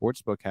DraftKings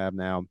Sportsbook have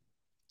now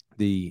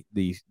the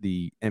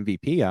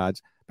MVP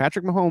odds.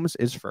 Patrick Mahomes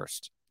is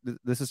first.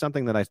 This is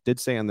something that I did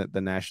say on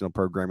the national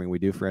programming we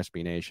do for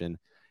SB Nation,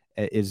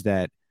 is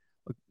that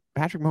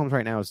Patrick Mahomes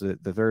right now is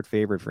the third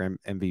favorite for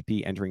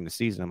MVP entering the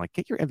season. I'm like,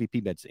 get your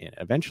MVP bets in.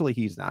 Eventually,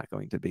 he's not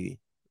going to be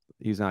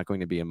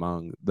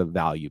among the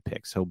value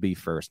picks. He'll be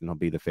first, and he'll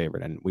be the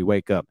favorite. And we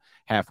wake up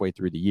halfway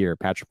through the year,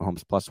 Patrick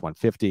Mahomes plus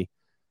 150.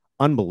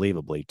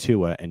 Unbelievably,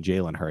 Tua and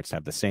Jalen Hurts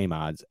have the same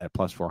odds at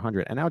plus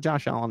 400. And now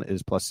Josh Allen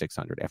is plus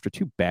 600 after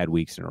 2 bad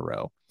weeks in a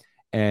row.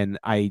 And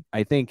I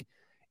think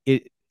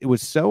it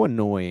was so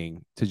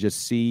annoying to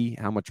just see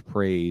how much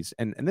praise.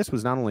 And this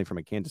was not only from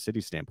a Kansas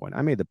City standpoint.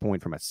 I made the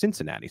point from a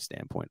Cincinnati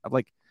standpoint of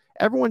like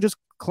everyone just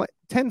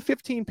 10,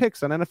 15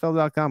 picks on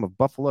NFL.com of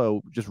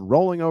Buffalo just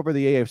rolling over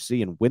the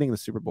AFC and winning the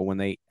Super Bowl when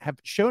they have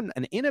shown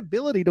an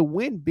inability to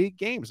win big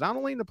games, not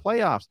only in the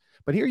playoffs,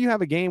 but here you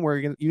have a game where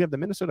you have the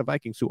Minnesota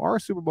Vikings, who are a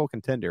Super Bowl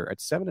contender at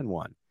 7-1.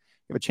 You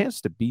have a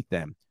chance to beat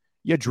them.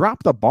 You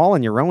drop the ball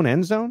in your own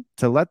end zone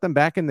to let them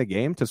back in the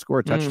game to score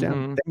a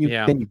touchdown.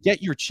 Then you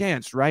get your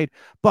chance, right?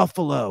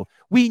 Buffalo,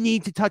 we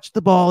need to touch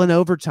the ball in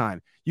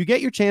overtime. You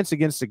get your chance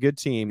against a good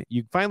team.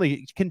 You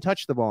finally can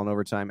touch the ball in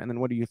overtime. And then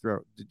what do you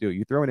do?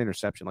 You throw an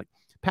interception. Like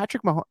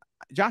Patrick Mahomes,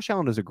 Josh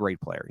Allen is a great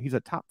player. He's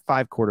a top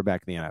 5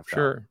 quarterback in the NFL.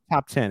 Sure.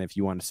 Top 10, if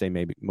you want to say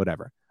maybe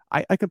whatever.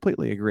 I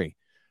completely agree.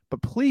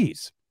 But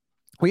please,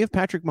 we have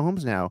Patrick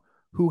Mahomes now,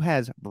 who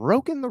has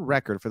broken the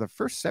record for the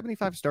first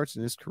 75 starts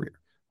in his career.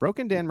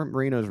 Broken Dan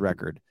Marino's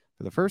record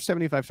for the first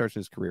 75 starts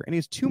in his career, and he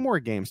has 2 more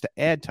games to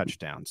add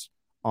touchdowns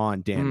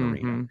on Dan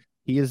Marino.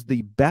 He is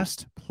the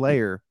best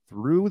player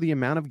through the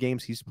amount of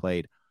games he's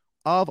played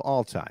of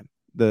all time.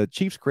 The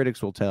Chiefs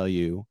critics will tell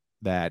you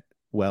that,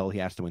 well, he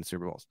has to win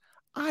Super Bowls.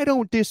 I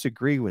don't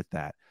disagree with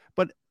that.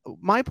 But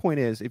my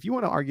point is, if you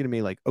want to argue to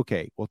me like,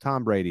 okay, well,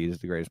 Tom Brady is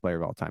the greatest player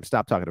of all time,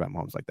 stop talking about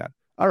Mahomes like that.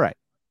 All right.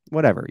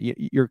 Whatever.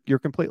 You're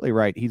completely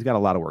right. He's got a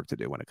lot of work to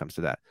do when it comes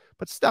to that.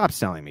 But stop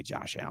selling me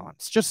Josh Allen.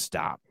 Just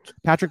stop.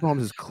 Patrick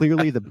Mahomes is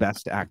clearly the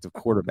best active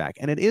quarterback,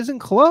 and it isn't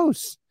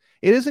close.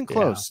 It isn't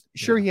close. Yeah,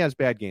 sure, he has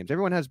bad games.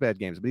 Everyone has bad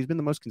games, but he's been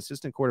the most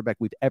consistent quarterback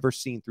we've ever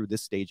seen through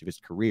this stage of his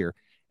career,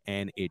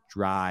 and it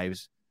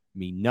drives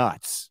me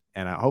nuts.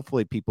 And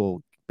hopefully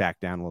people back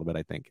down a little bit,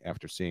 I think,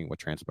 after seeing what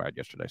transpired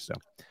yesterday. So,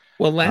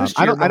 well, last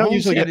year, I don't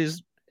usually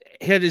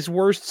had his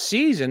worst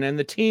season, and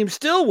the team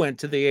still went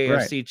to the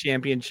AFC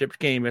Championship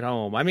game at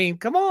home. I mean,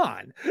 come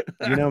on.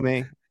 You know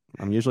me.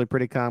 I'm usually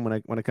pretty calm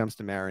when it comes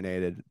to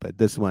Marinated, but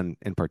this one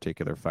in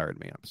particular fired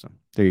me up. So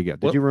there you go.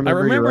 Did you remember?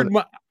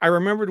 I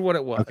remembered what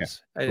it was. Okay,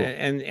 cool.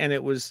 And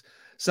it was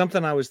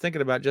something I was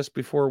thinking about just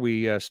before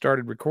we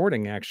started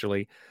recording.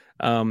 Actually,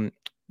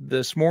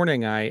 this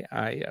morning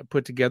I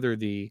put together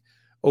the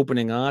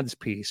opening odds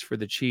piece for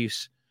the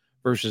Chiefs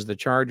versus the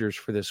Chargers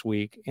for this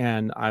week,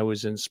 and I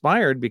was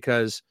inspired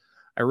because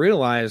I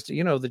realized,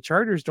 the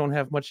Chargers don't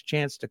have much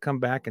chance to come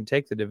back and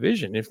take the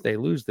division if they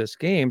lose this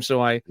game.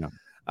 So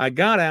I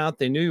got out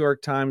the New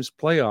York Times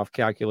playoff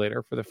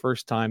calculator for the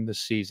first time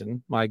this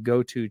season, my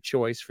go-to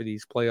choice for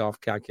these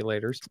playoff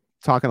calculators.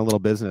 Talking a little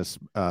business,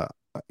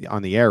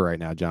 on the air right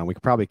now, John, we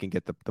probably can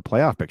get the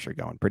playoff picture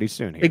going pretty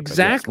soon here.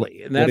 Exactly.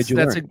 Yes, and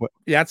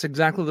that's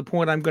exactly the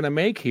point I'm going to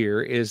make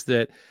here is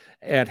that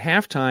at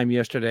halftime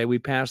yesterday, we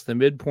passed the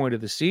midpoint of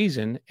the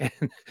season,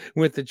 and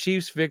with the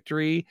Chiefs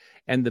victory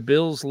and the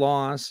Bills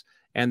loss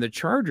and the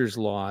Chargers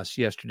loss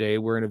yesterday,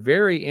 we're in a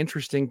very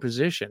interesting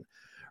position.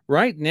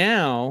 Right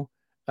now,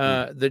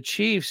 the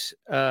Chiefs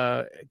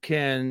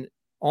can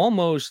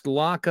almost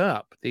lock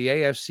up the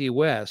AFC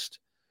West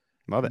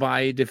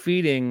by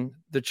defeating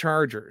the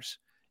Chargers.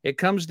 It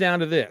comes down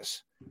to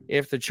this.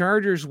 If the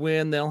Chargers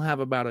win, they'll have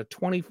about a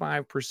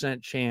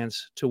 25%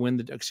 chance to win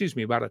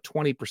about a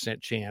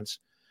 20% chance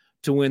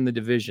to win the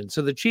division.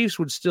 So the Chiefs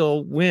would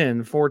still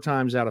win 4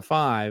 times out of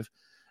 5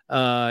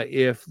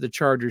 if the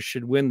Chargers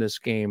should win this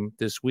game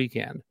this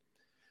weekend.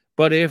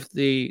 But if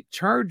the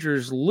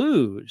Chargers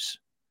lose,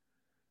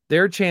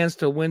 their chance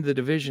to win the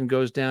division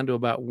goes down to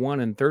about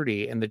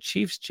 1-30, and the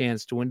Chiefs'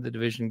 chance to win the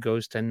division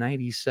goes to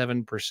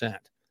 97%.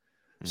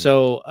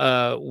 So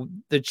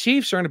the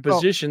Chiefs are in a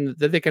position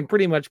that they can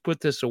pretty much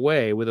put this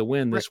away with a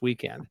win this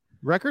weekend.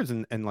 Records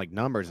and like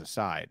numbers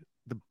aside,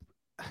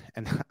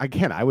 and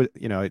again,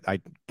 I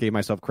gave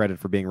myself credit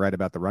for being right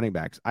about the running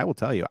backs. I will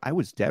tell you, I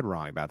was dead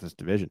wrong about this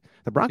division.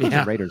 The Broncos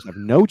and Raiders have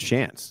no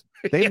chance.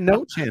 They have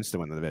no chance to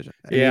win the division.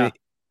 I mean,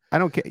 I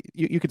don't care.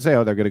 You could say,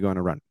 oh, they're going to go on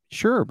a run.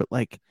 Sure, but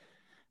like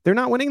they're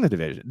not winning the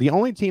division. The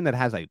only team that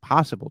has a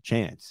possible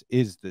chance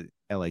is the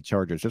LA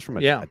Chargers, just from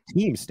a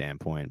team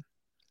standpoint.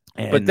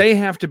 But they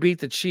have to beat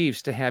the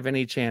Chiefs to have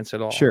any chance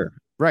at all. Sure.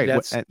 Right.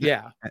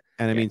 And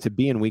I mean, to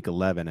be in week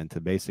 11 and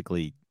to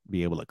basically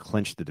be able to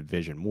clinch the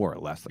division more or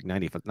less, like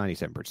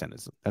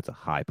 97% that's a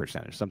high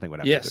percentage. Something would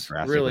have to go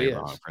drastically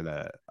wrong for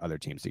the other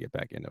teams to get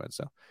back into it.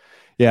 So,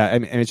 yeah, I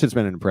mean, and it's just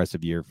been an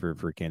impressive year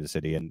for Kansas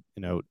City. And,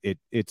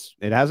 it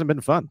hasn't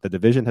been fun. The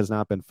division has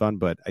not been fun,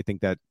 but I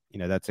think that,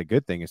 that's a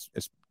good thing. Is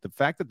the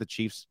fact that the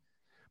Chiefs,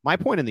 my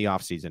point in the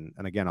offseason,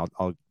 and again,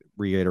 I'll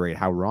reiterate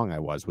how wrong I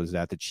was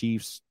that the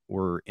Chiefs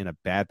were in a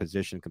bad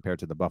position compared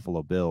to the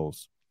Buffalo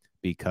Bills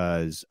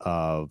because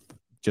of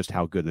just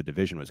how good the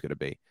division was going to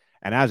be.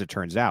 And as it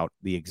turns out,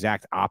 the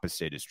exact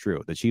opposite is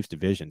true. The Chiefs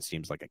division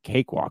seems like a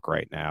cakewalk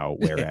right now,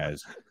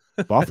 whereas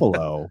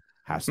Buffalo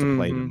has to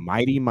play the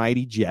mighty,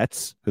 mighty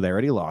Jets, who they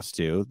already lost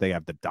to. They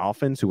have the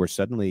Dolphins, who are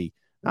suddenly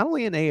not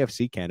only an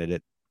AFC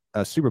candidate,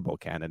 a Super Bowl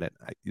candidate.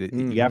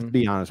 You have to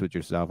be honest with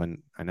yourself.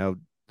 And I know,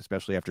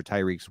 especially after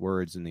Tyreek's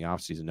words in the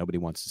offseason, nobody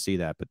wants to see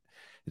that, but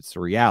it's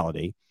the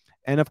reality.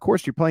 And of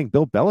course, you're playing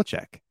Bill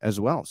Belichick as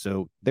well.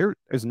 So there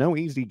is no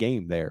easy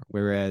game there.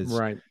 Whereas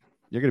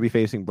you're going to be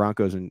facing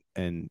Broncos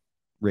and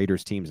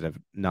Raiders teams that have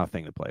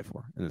nothing to play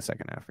for in the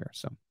second half here.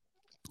 So,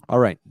 all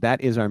right,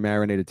 that is our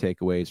marinated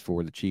takeaways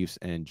for the Chiefs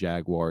and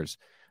Jaguars.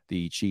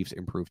 The Chiefs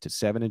improved to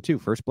 7-2,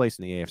 first place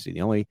in the AFC,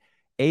 the only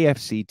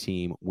AFC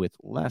team with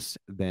less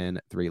than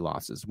 3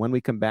 losses. When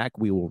we come back,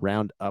 we will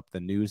round up the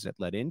news that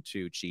led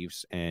into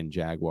Chiefs and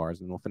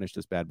Jaguars, and we'll finish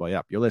this bad boy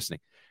up. You're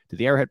listening to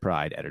the Arrowhead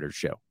Pride Editor's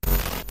Show.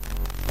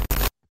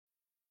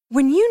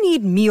 When you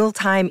need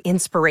mealtime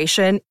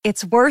inspiration,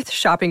 it's worth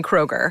shopping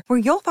Kroger, where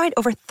you'll find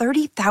over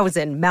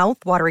 30,000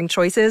 mouth-watering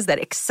choices that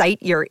excite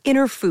your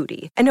inner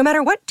foodie. And no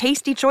matter what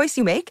tasty choice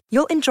you make,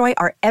 you'll enjoy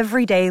our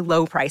everyday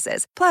low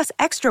prices, plus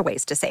extra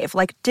ways to save,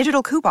 like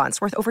digital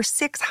coupons worth over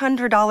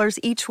 $600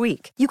 each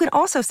week. You can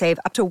also save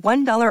up to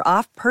 $1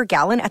 off per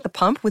gallon at the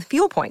pump with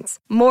fuel points.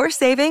 More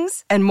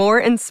savings and more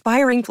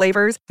inspiring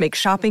flavors make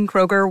shopping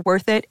Kroger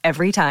worth it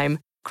every time.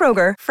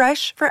 Kroger,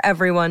 fresh for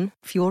everyone.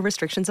 Fuel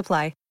restrictions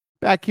apply.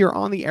 Back here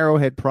on the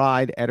Arrowhead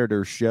Pride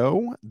Editor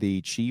Show,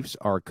 the Chiefs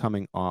are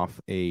coming off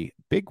a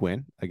big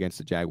win against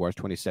the Jaguars,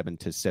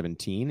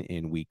 27-17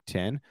 in Week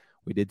 10.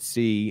 We did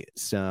see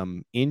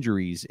some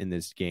injuries in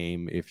this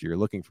game. If you're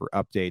looking for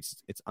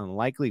updates, it's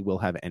unlikely we'll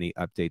have any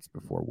updates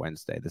before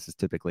Wednesday. This is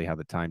typically how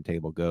the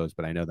timetable goes,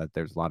 but I know that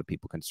there's a lot of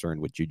people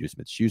concerned with Juju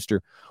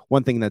Smith-Schuster.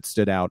 One thing that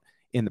stood out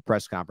in the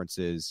press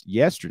conferences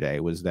yesterday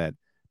was that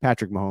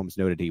Patrick Mahomes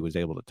noted he was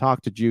able to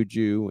talk to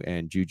Juju,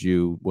 and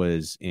Juju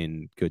was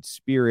in good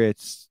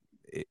spirits.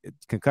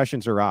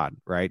 Concussions are odd,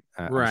 right?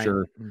 I'm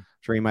sure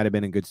he might have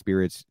been in good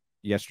spirits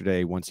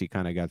yesterday once he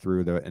kind of got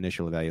through the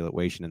initial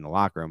evaluation in the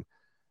locker room.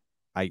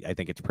 I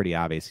think it's pretty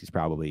obvious he's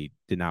probably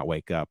did not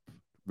wake up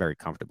very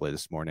comfortably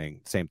this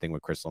morning. Same thing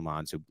with Chris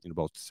Lamons, who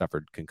both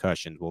suffered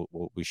concussions.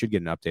 We should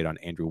get an update on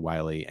Andrew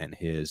Wiley and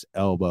his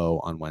elbow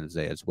on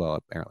Wednesday as well.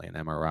 Apparently an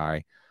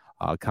MRI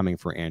coming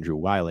for Andrew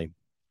Wiley.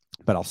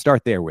 But I'll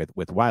start there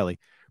with Wiley.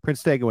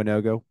 Prince Tega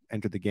Wanogho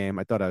entered the game.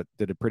 I thought I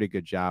did a pretty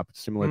good job,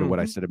 similar to what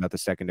I said about the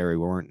secondary.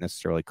 We weren't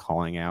necessarily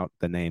calling out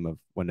the name of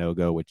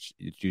Wanogho, which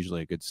is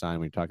usually a good sign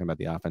when you're talking about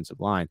the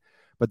offensive line.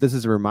 But this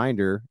is a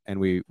reminder, and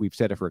we've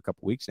said it for a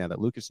couple weeks now, that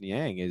Lucas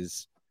Niang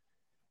is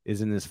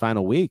in this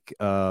final week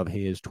of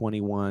his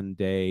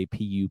 21-day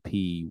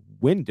PUP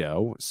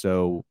window.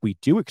 So we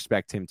do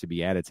expect him to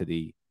be added to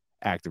the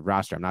active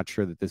roster. I'm not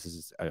sure that this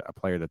is a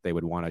player that they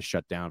would want to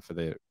shut down for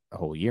the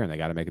whole year, and they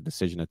got to make a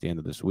decision at the end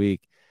of this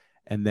week.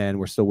 And then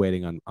we're still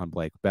waiting on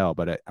Blake Bell,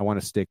 but I want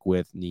to stick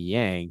with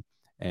Niang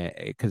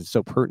because it's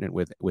so pertinent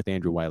with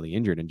Andrew Wiley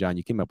injured. And John,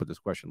 you came up with this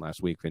question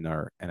last week in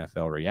our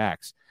NFL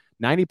Reacts.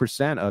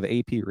 90% of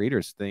AP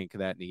readers think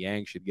that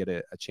Niang should get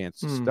a chance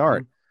to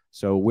start.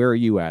 So where are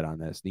you at on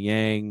this?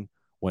 Niang,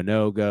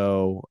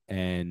 Winogo,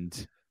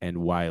 and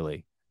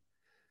Wiley.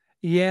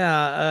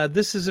 Yeah,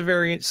 this is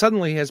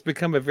suddenly has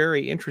become a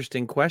very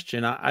interesting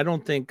question. I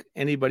don't think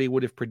anybody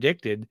would have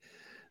predicted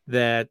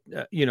that,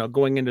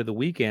 going into the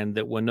weekend,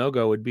 that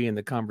Winogo would be in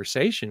the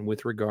conversation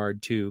with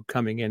regard to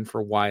coming in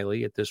for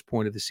Wiley at this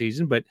point of the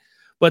season.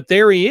 But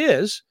there he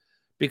is,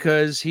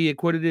 because he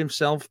acquitted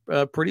himself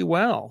pretty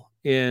well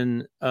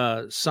in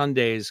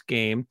Sunday's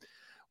game.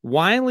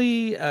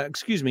 Wiley,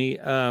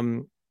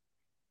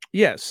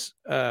 yes.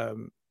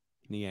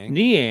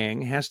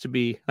 Niang has to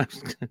be, I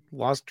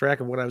lost track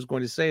of what I was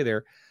going to say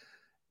there.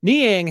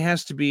 Niang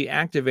has to be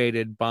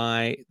activated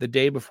by the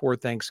day before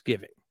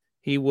Thanksgiving.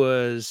 He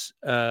was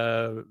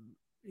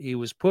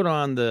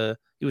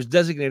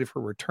designated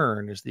for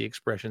return, is the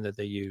expression that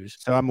they use.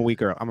 So I'm a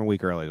week early,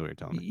 is what you're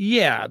telling me.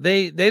 Yeah,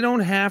 they don't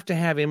have to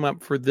have him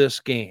up for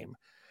this game.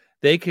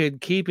 They could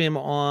keep him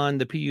on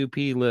the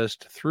PUP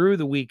list through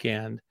the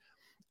weekend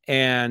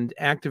and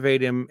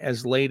activate him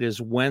as late as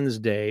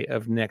Wednesday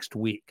of next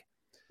week.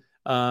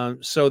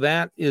 So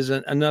that is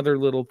another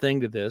little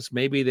thing to this.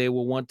 Maybe they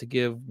will want to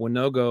give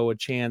Winogo a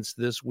chance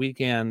this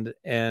weekend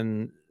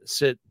and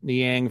sit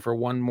Niang for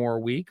one more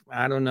week.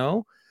 I don't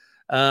know.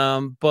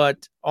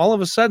 But all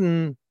of a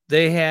sudden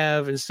they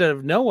have, instead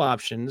of no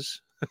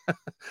options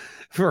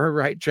for a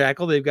right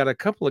tackle, they've got a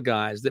couple of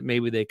guys that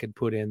maybe they could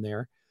put in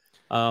there.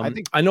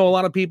 I know a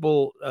lot of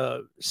people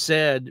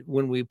said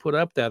when we put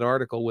up that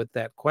article with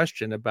that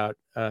question about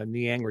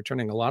Niang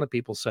returning, a lot of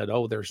people said,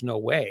 oh, there's no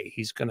way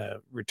he's going to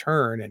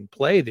return and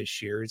play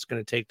this year. It's going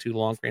to take too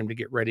long for him to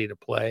get ready to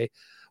play.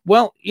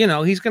 Well,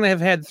 he's going to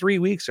have had 3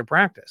 weeks of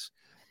practice.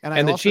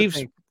 And the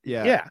Chiefs,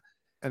 yeah.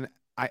 And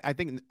I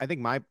think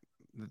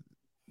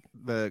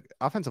the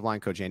offensive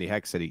line coach, Andy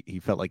Heck, said he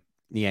felt like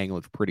Niang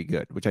looked pretty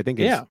good, which I think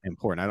is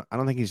important. I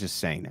don't think he's just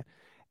saying that.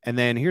 And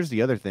then here's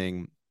the other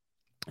thing.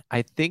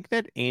 I think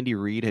that Andy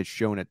Reid has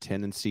shown a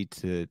tendency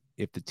to,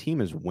 if the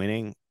team is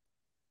winning,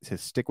 to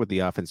stick with the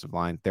offensive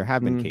line. There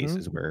have been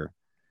cases where,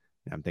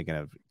 I'm thinking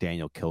of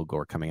Daniel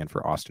Kilgore coming in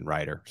for Austin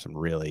Ryder, some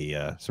really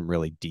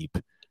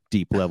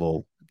deep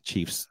level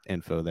Chiefs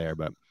info there.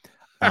 But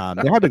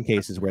there have been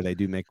cases where they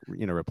do make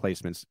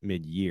replacements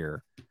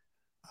mid-year.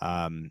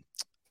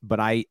 But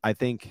I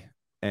think,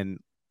 and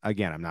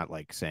again, I'm not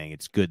like saying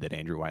it's good that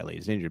Andrew Wiley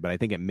is injured, but I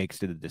think it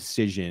makes it a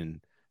decision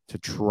to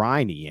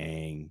try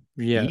Niang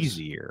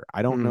easier.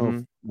 I don't know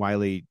if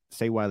Wiley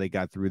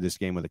got through this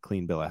game with a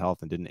clean bill of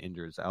health and didn't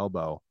injure his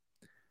elbow.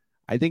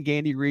 I think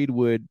Andy Reid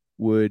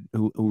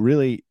who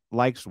really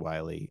likes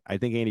Wiley. I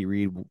think Andy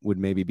Reid would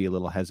maybe be a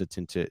little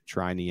hesitant to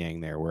try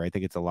Niang there, where I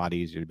think it's a lot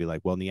easier to be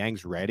like, well,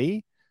 Niang's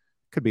ready.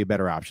 Could be a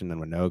better option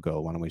than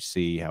Winogo. Why don't we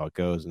see how it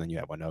goes? And then you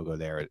have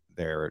Winogo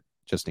there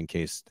just in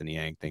case the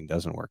Niang thing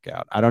doesn't work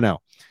out. I don't know.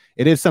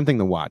 It is something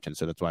to watch. And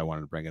so that's why I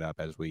wanted to bring it up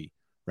as we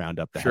round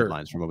up the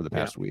headlines from over the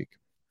past week.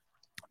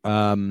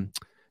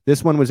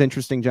 This one was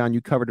interesting, John.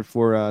 You covered it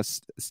for us.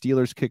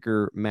 Steelers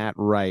kicker Matt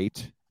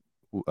Wright.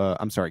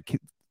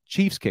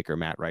 Chiefs kicker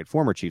Matt Wright,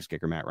 former Chiefs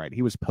kicker Matt Wright.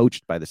 He was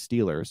poached by the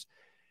Steelers.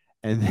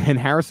 And then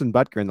Harrison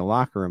Butker in the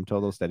locker room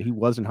told us that he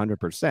wasn't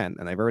 100%,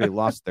 and they've already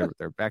lost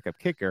their backup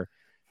kicker.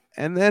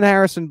 And then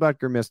Harrison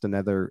Butker missed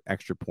another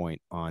extra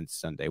point on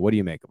Sunday. What do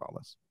you make of all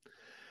this?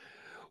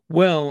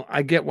 Well,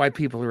 I get why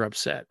people are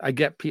upset. I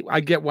get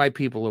why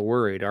people are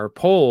worried. Our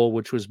poll,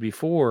 which was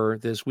before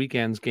this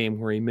weekend's game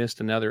where he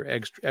missed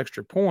another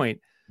extra point,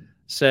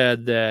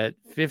 said that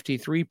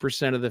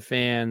 53% of the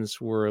fans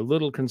were a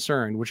little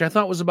concerned, which I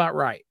thought was about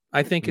right.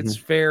 I think it's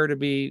fair to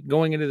be,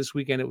 going into this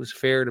weekend, it was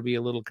fair to be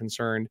a little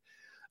concerned.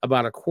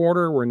 About a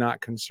quarter were not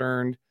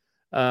concerned.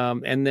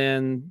 And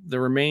then the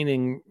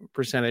remaining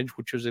percentage,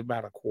 which was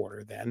about a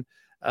quarter then,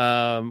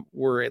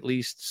 were at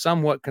least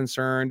somewhat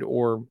concerned,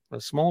 or a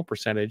small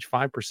percentage,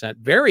 5%,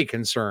 very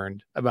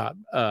concerned about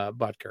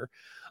Butker.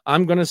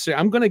 I'm going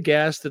to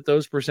guess that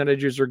those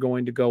percentages are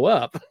going to go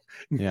up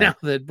now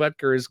that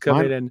Butker has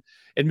come in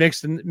and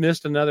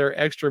missed another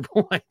extra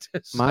point.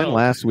 Mine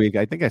last week,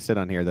 I think I said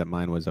on here that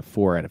mine was a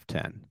 4 out of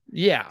 10.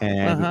 Yeah.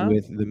 And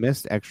with the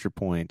missed extra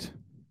point,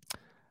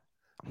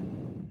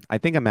 I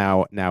think I'm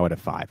now at a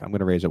 5. I'm going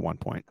to raise it 1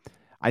 point.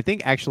 I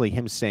think actually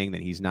him saying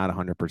that he's not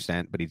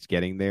 100%, but he's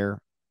getting there,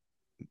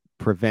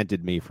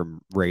 prevented me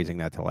from raising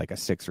that to like a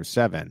 6 or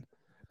 7.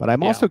 But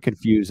I'm also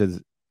confused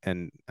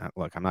and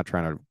look, I'm not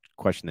trying to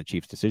question the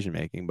Chiefs' decision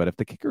making, but if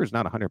the kicker is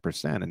not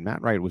 100% and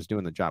Matt Wright was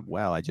doing the job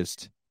well,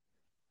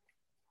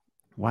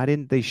 why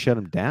didn't they shut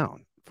him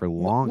down for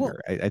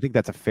longer? Well, I think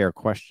that's a fair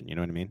question. You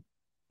know what I mean?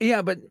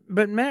 Yeah, but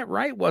Matt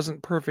Wright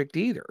wasn't perfect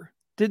either.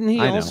 Didn't he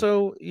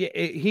also? Yeah,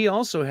 he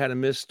also had a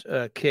missed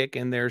kick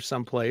in there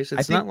someplace.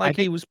 It's not like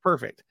he was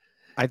perfect.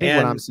 I think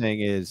what I'm saying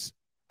is,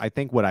 I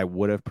think what I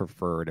would have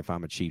preferred if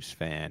I'm a Chiefs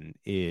fan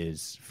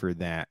is for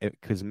that,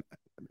 because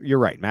you're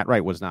right, Matt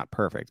Wright was not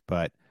perfect,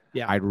 but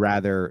I'd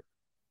rather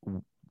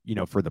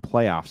for the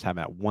playoffs, have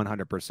that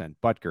 100%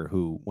 Butker,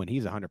 who, when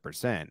he's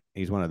 100%,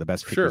 he's one of the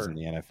best kickers in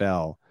the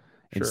NFL.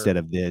 Instead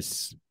of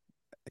this,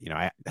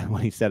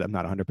 when he said I'm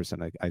not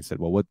 100%, I said,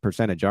 well, what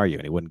percentage are you?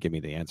 And he wouldn't give me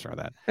the answer on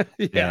that.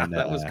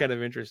 That was kind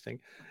of interesting.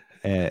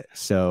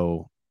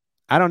 So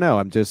I don't know.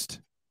 I'm just,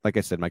 like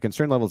I said, my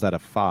concern level is at a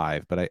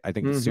 5, but I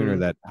think the sooner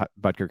that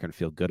Butker can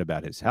feel good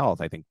about his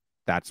health, I think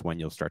that's when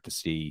you'll start to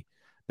see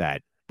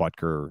that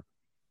Butker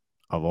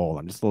of old.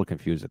 I'm just a little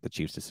confused at the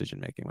Chiefs'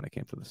 decision making when it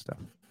came to this stuff.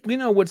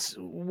 What's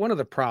one of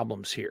the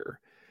problems here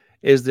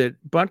is that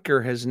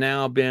Butker has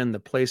now been the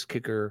place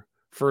kicker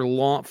for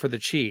the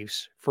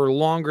Chiefs for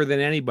longer than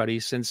anybody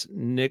since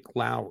Nick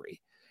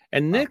Lowry.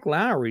 And Nick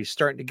Lowry's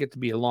starting to get to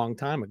be a long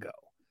time ago.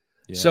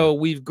 Yeah. So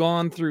we've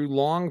gone through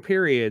long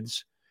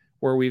periods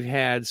where we've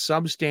had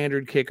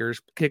substandard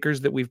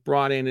kickers that we've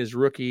brought in as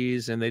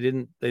rookies, and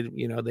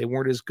they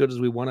weren't as good as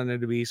we wanted them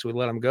to be, so we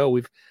let them go.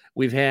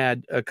 We've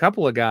had a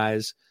couple of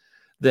guys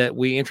that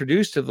we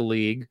introduced to the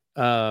league,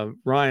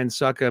 Ryan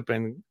Suckup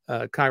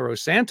and Cairo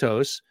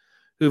Santos,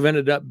 who've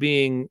ended up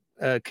being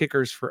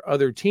kickers for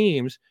other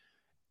teams.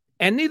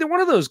 And neither one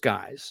of those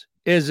guys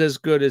is as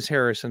good as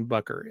Harrison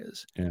Butker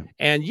is. Yeah.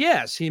 And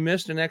yes, he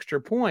missed an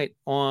extra point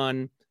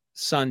on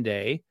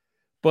Sunday,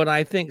 but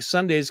I think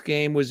Sunday's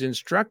game was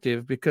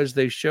instructive because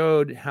they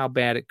showed how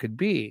bad it could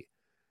be.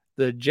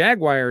 The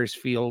Jaguars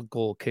field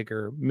goal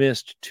kicker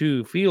missed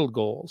 2 field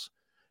goals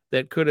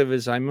that could have,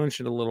 as I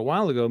mentioned a little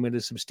while ago, made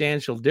a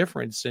substantial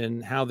difference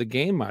in how the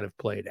game might have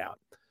played out.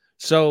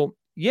 So,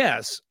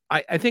 yes,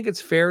 I think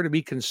it's fair to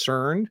be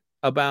concerned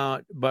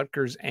about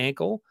Butker's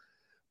ankle,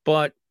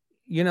 but,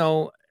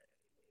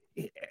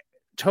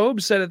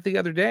 Tobe said it the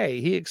other day.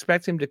 He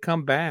expects him to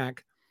come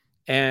back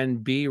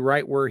and be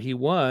right where he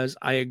was.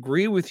 I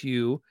agree with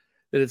you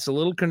that it's a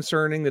little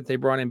concerning that they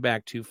brought him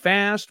back too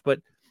fast,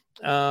 but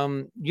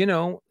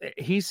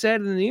he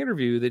said in the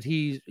interview that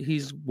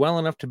he's well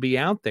enough to be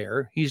out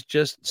there. He's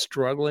just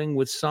struggling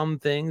with some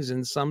things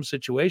in some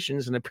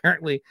situations, and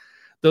apparently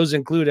those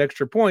include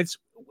extra points,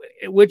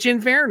 which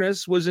in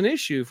fairness was an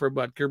issue for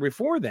Butker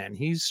before then.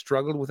 He's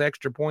struggled with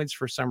extra points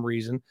for some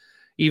reason,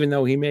 even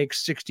though he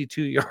makes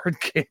 62-yard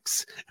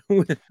kicks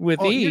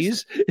with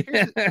ease.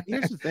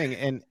 Here's the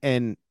thing,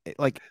 and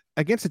like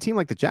against a team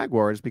like the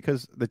Jaguars,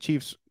 because the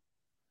Chiefs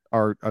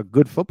are a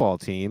good football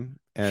team,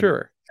 and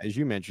sure, as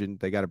you mentioned,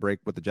 they got a break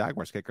with the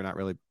Jaguars kicker not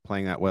really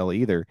playing that well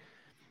either.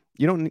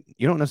 You don't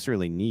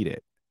necessarily need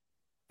it.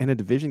 In a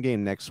division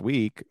game next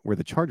week where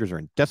the Chargers are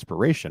in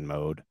desperation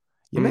mode,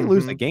 you may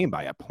lose the game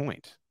by a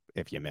point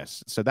if you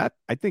miss. So that,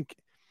 I think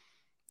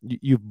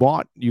you've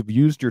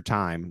used your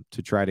time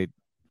to try to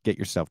get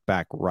yourself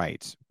back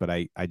right. But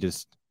I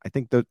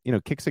think that,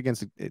 kicks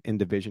against in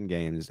division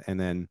games, and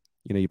then,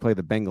 you play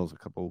the Bengals a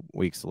couple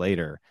weeks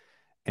later.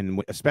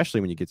 And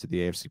especially when you get to the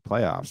AFC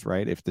playoffs,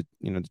 right? If the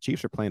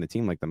Chiefs are playing a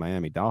team like the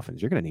Miami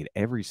Dolphins, you're going to need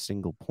every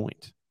single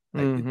point.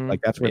 Like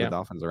that's where the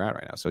Dolphins are at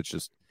right now. So it's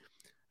just,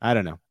 I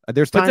don't know.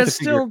 There's time, but that's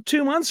still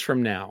 2 months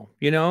from now,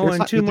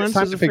 and 2 months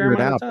is a fair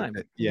amount of time.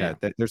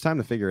 There's time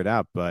to figure it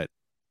out. But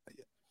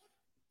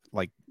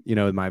like,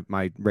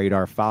 my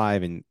radar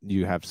 5, and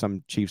you have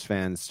some Chiefs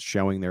fans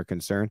showing their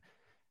concern.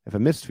 If a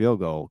missed field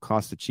goal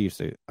costs the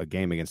Chiefs a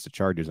game against the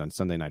Chargers on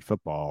Sunday Night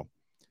Football,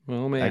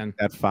 well, man,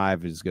 that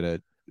 5 is going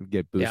to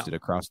get boosted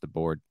across the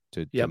board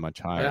to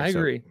much higher. I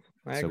agree.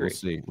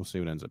 We'll see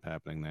what ends up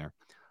happening there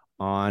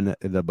on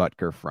the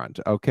Butker front.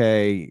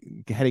 Okay,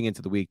 heading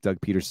into the week,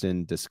 Doug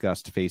Peterson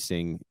discussed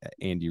facing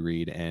Andy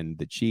Reid and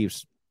the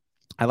Chiefs.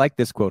 I like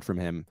this quote from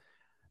him.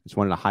 Just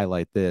wanted to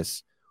highlight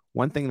this.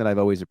 One thing that I've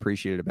always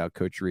appreciated about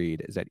Coach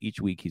Reid is that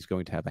each week he's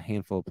going to have a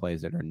handful of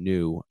plays that are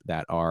new,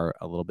 that are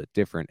a little bit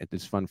different.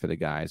 It's fun for the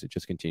guys. It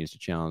just continues to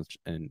challenge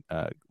and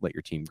let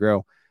your team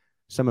grow.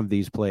 Some of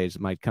these plays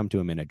might come to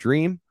him in a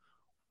dream,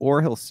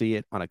 or he'll see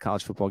it on a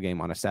college football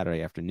game on a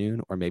Saturday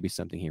afternoon, or maybe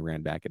something he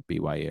ran back at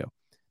BYU.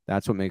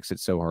 That's what makes it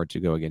so hard to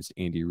go against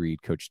Andy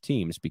Reid coach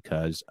teams,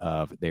 because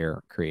of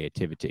their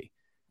creativity.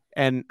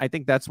 And I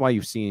think that's why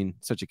you've seen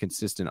such a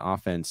consistent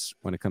offense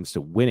when it comes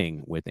to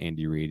winning with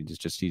Andy Reid. It's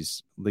just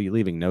he's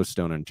leaving no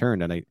stone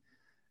unturned. And I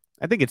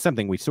think it's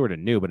something we sort of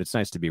knew, but it's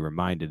nice to be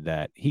reminded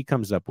that he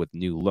comes up with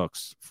new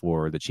looks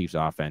for the Chiefs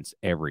offense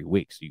every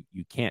week. So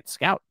you can't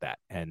scout that.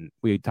 And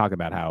we talk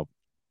about how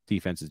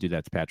defenses do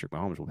that to Patrick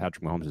Mahomes. Well,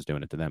 Patrick Mahomes is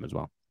doing it to them as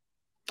well.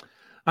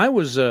 I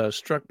was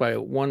struck by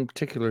one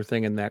particular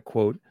thing in that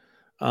quote.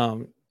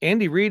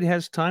 Andy Reid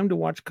has time to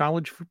watch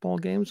college football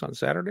games on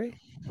Saturday.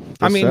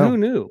 Who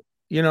knew?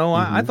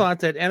 I thought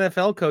that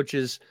NFL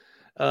coaches,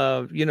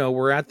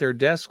 were at their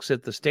desks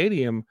at the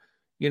stadium,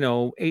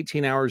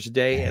 18 hours a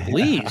day at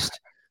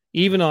least,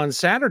 even on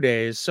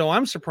Saturdays. So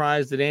I'm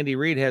surprised that Andy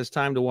Reid has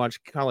time to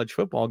watch college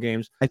football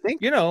games. I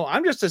think,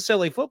 I'm just a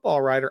silly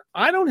football writer.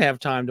 I don't have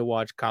time to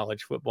watch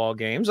college football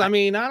games. I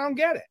don't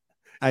get it.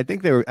 I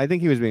think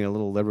he was being a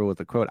little liberal with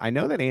the quote. I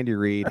know that Andy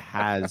Reid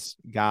has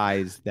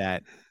guys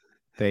that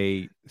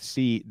they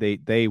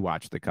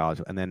watch the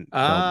college and then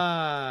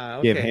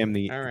they'll Okay.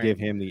 give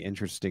him the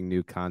interesting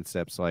new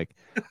concepts. Like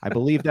I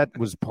believe that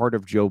was part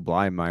of Joe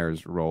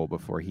Blymeier's role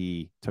before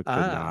he took the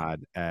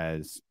nod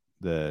as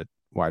the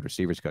wide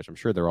receivers coach. I'm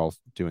sure they're all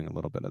doing a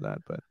little bit of that,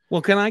 but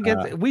well, can I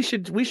get we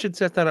should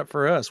set that up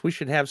for us. We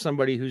should have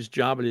somebody whose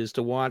job it is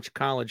to watch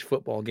college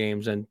football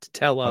games and to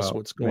tell us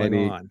what's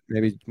going on.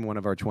 Maybe one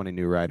of our 20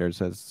 new writers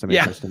has some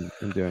interest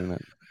in doing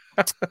that.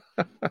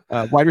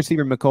 Wide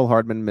receiver Mecole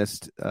Hardman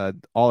missed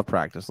all of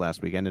practice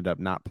last week, ended up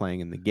not playing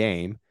in the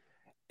game.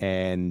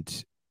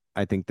 And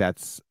I think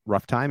that's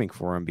rough timing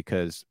for him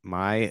because,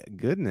 my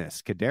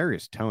goodness,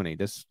 Kadarius Toney,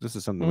 this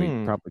is something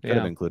we probably could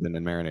have included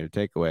in Marinated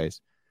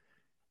Takeaways.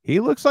 He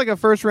looks like a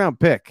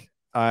first-round pick.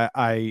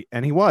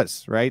 And he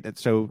was, right? And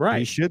so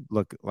he should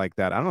look like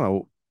that. I don't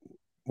know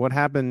what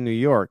happened in New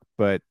York,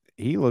 but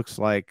he looks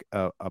like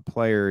a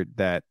player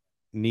that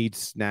needs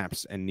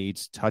snaps and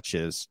needs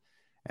touches.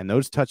 And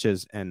those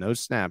touches and those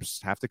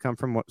snaps have to come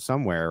from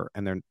somewhere.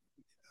 And they're,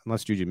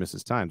 unless Juju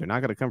misses time, they're not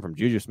going to come from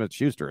Juju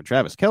Smith-Schuster and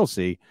Travis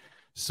Kelce.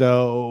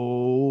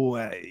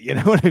 So, you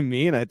know what I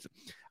mean?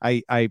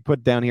 I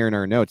put down here in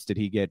our notes, did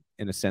he get,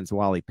 in a sense,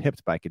 Wally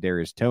pipped by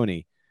Kadarius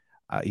Toney?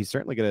 He's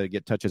certainly going to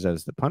get touches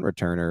as the punt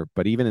returner,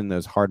 but even in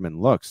those Hardman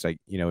looks, it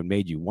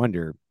made you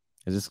wonder,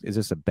 is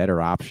this a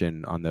better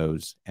option on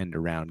those end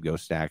around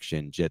ghost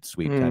action jet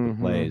sweep type of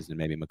plays than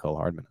maybe Mecole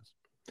Hardman is?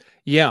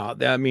 Yeah,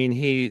 I mean,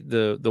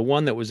 the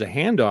one that was a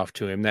handoff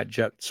to him, that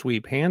jet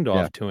sweep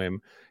handoff to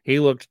him, he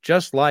looked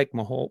just like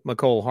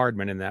Mecole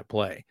Hardman in that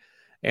play,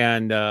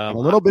 and a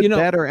little bit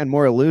better and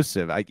more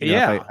elusive.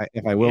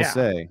 If I will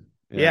say,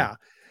 yeah.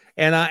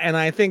 And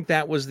I think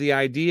that was the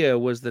idea,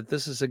 was that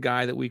this is a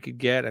guy that we could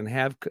get and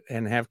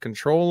have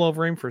control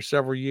over him for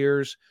several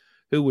years,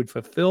 who would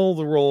fulfill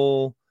the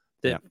role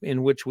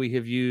in which we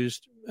have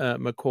used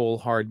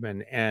Mecole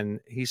Hardman, and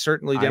he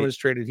certainly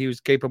demonstrated he was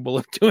capable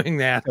of doing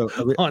that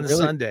on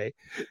Sunday.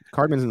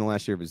 Hardman's in the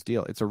last year of his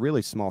deal. It's a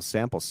really small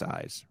sample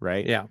size,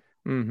 right? Yeah.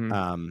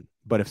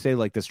 But if, say,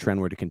 like this trend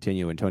were to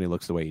continue and Toney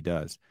looks the way he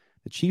does,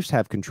 the Chiefs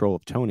have control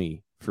of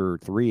Toney for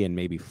 3 and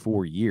maybe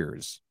 4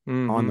 years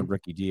on the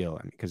rookie deal,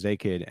 because they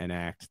could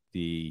enact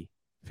the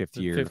fifth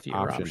year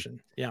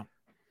option. Yeah.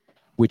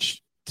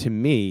 Which to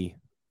me,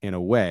 in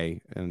a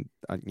way, and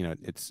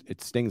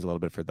it stings a little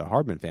bit for the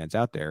Hardman fans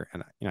out there.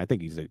 And I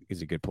think he's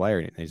a good player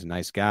and he's a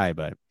nice guy,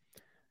 but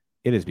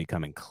it is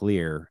becoming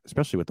clear,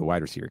 especially with the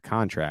wide receiver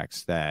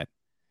contracts, that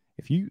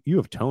if you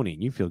have Toney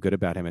and you feel good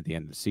about him at the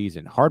end of the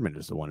season, Hardman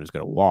is the one who's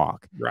going to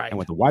walk. Right. And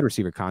with the wide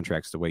receiver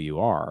contracts the way you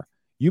are,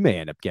 you may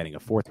end up getting a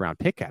 4th round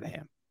pick out of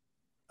him.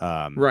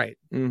 Right.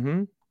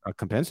 A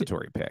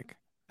compensatory pick.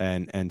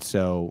 And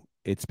so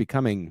it's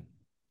becoming,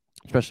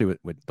 especially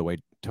with the way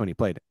Toney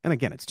played. And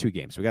again, it's 2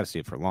 games. So we got to see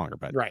it for longer,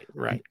 but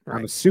right.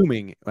 I'm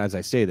assuming, as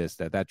I say this,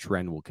 that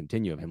trend will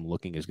continue of him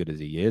looking as good as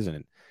he is.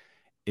 And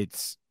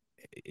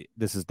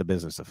this is the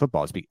business of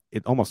football.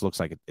 It almost looks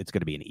like it's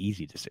going to be an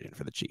easy decision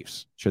for the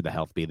Chiefs. Should the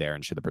health be there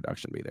and should the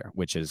production be there,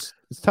 which is,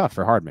 it's tough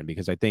for Hardman,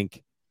 because I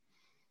think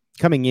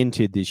coming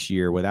into this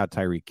year without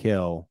Tyreek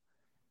Hill,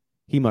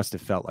 he must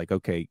have felt like,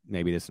 okay,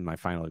 maybe this is my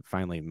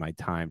finally my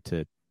time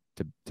to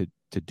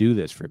do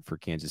this for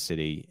Kansas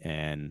City.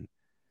 And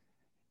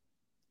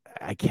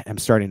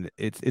it's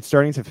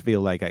starting to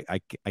feel like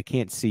I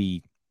can't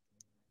see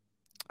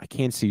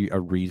a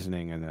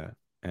reasoning and a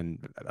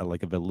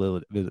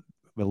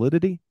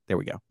validity. There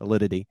we go.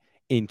 Validity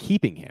in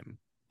keeping him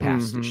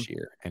past this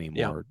year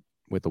anymore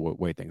with the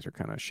way things are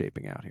kind of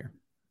shaping out here.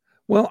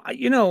 Well,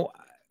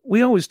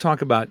 we always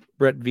talk about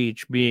Brett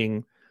Veach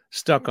being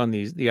stuck on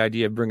the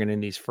idea of bringing in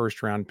these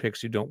 1st round picks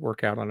who don't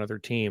work out on other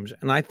teams.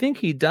 And I think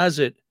he does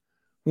it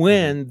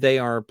when they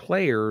are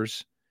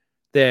players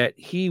that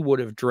he would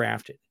have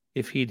drafted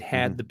if he'd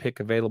had the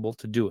pick available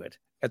to do it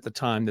at the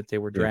time that they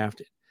were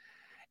drafted.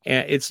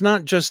 And it's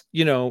not just,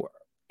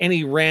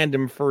 any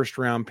random 1st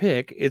round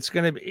pick. It's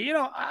going to be,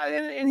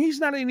 and he's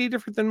not any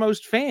different than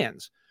most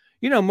fans.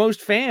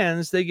 Most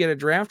fans, they get a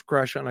draft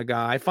crush on a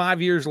guy.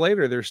 5 years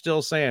later, they're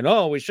still saying,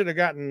 "Oh, we should have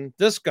gotten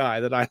this guy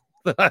that I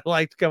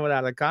liked coming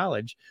out of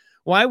college."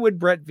 Why would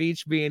Brett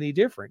Veach be any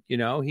different?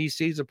 He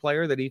sees a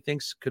player that he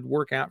thinks could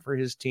work out for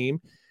his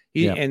team,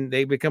 and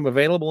they become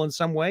available in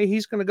some way.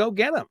 He's going to go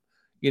get them,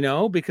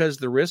 because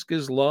the risk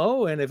is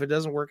low. And if it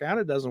doesn't work out,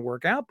 it doesn't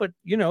work out. But,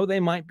 they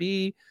might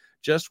be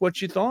just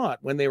what you thought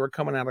when they were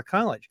coming out of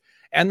college.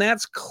 And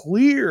that's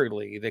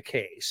clearly the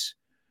case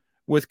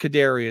with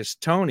Kadarius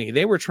Toney.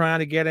 They were trying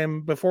to get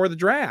him before the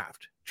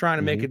draft, trying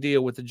to make a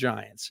deal with the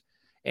Giants.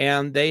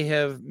 And they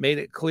have made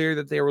it clear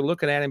that they were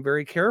looking at him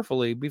very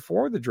carefully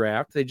before the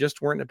draft. They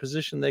just weren't in a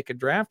position they could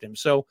draft him.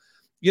 So,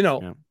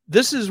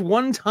 this is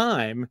one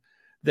time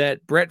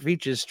that Brett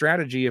Veach's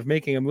strategy of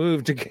making a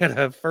move to get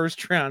a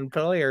 1st round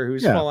player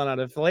who's fallen out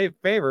of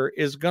favor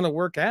is going to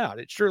work out.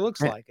 It sure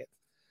looks like it.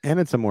 And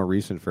it's a more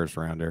recent 1st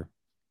rounder.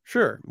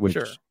 Sure.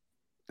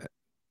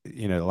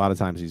 A lot of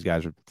times these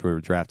guys were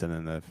drafted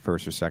in the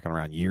 1st or 2nd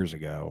round years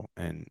ago,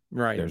 and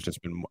there's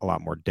just been a lot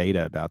more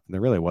data about them.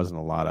 There really wasn't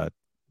a lot of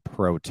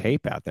pro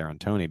tape out there on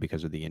Tony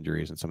because of the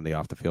injuries and some of the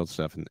off the field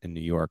stuff in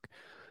New York.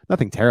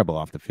 Nothing terrible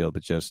off the field,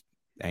 but just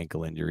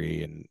ankle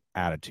injury and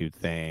attitude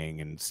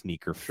thing and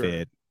sneaker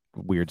fit,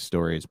 weird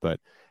stories. But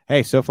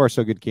hey, so far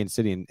so good, Kansas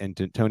City.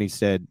 And Tony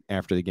said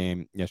after the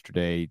game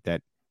yesterday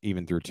that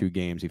even through 2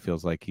 games, he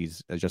feels like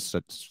he's just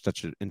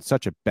in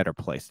such a better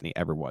place than he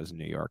ever was in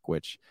New York,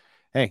 which,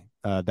 hey,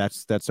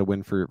 that's a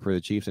win for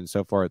the Chiefs. And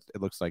so far, it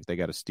looks like they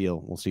got a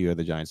steal. We'll see who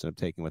the Giants end up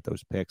taking with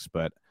those picks,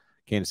 but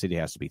Kansas City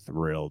has to be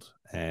thrilled,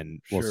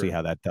 and we'll see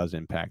how that does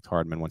impact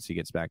Hardman once he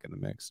gets back in the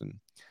mix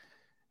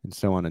and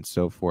so on and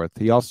so forth.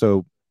 He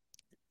also,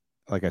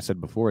 like I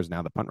said before, is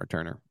now the punt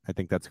returner. I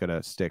think that's going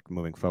to stick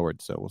moving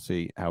forward. So we'll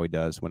see how he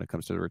does when it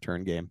comes to the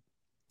return game.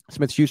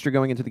 Smith-Schuster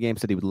going into the game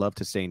said he would love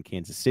to stay in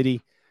Kansas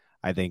City.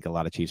 I think a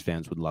lot of Chiefs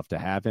fans would love to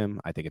have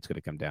him. I think it's going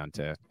to come down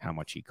to how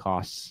much he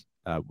costs.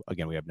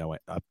 Again, we have no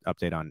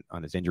update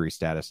on his injury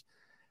status.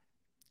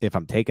 If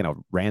I'm taking a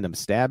random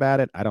stab at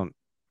it,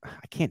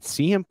 I can't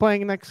see him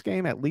playing next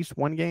game, at least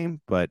one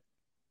game, but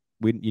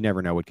you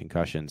never know with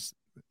concussions.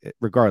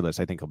 Regardless,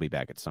 I think he'll be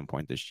back at some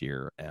point this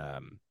year.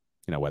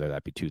 Whether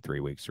that be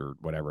 2-3 weeks or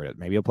whatever.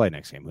 Maybe he'll play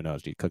next game. Who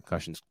knows?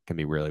 Concussions can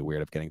be really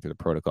weird of getting through the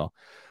protocol.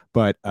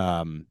 But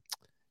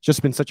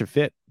just been such a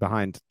fit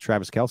behind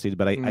Travis Kelce.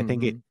 But I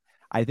think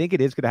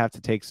it is going to have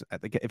to take.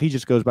 If he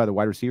just goes by the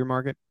wide receiver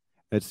market,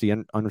 it's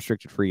the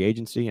unrestricted free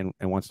agency and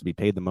wants to be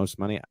paid the most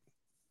money.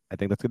 I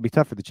think that's going to be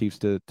tough for the Chiefs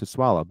to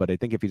swallow. But I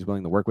think if he's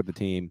willing to work with the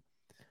team,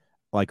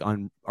 like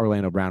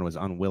Orlando Brown was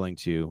unwilling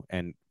to,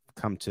 and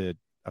come to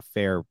a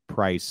fair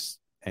price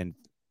and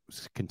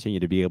continue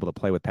to be able to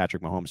play with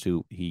Patrick Mahomes,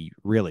 who he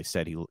really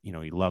said he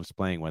loves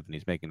playing with, and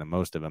he's making the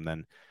most of him,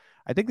 then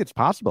I think it's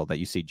possible that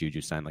you see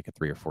Juju sign like a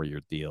 3 or 4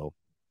 year deal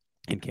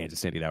in Kansas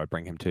City that would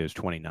bring him to his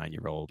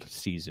 29-year-old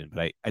season.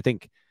 But I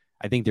think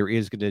there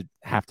is going to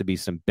have to be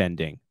some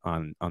bending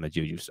on the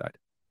Juju side.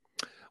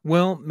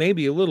 Well,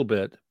 maybe a little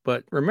bit,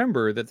 but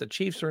remember that the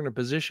Chiefs are in a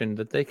position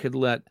that they could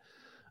let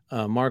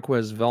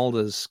Marquez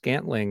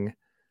Valdez-Scantling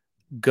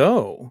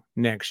go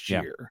next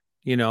year,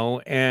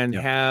 and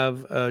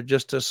have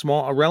just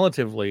a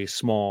relatively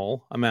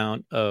small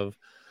amount of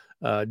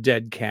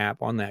dead cap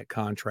on that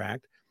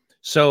contract.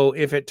 So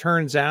if it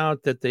turns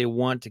out that they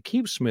want to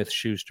keep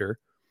Smith-Schuster,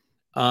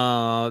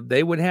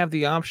 they would have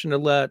the option to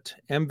let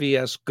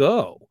MVS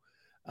go.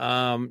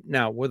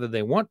 Now, whether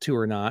they want to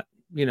or not,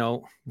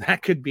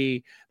 that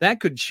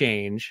could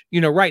change.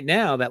 Right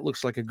now that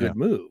looks like a good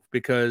move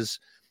because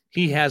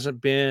he hasn't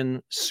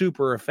been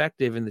super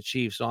effective in the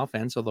Chiefs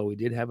offense, although he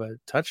did have a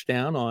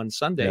touchdown on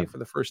Sunday for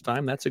the first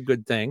time. That's a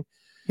good thing.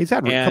 He's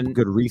had a couple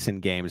good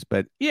recent games,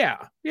 but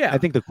I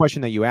think the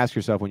question that you ask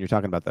yourself when you're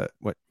talking about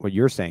what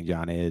you're saying,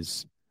 John,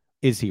 is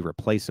he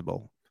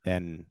replaceable?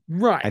 And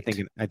I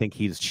think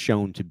he's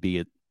shown to be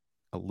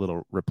a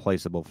little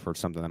replaceable for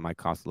something that might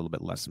cost a little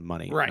bit less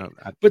money. Right.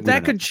 But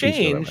that could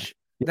change.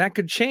 That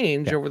could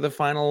change over the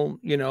final,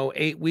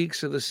 8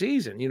 weeks of the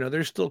season.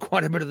 There's still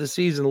quite a bit of the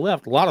season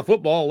left. A lot of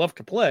football left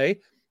to play,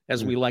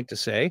 as we like to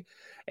say.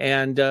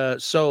 And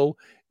so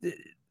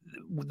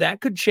that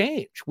could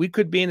change. We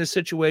could be in a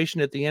situation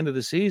at the end of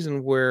the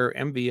season where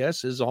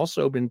MVS has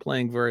also been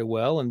playing very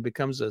well and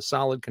becomes a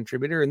solid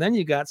contributor. And then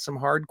you got some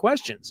hard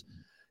questions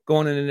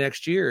going into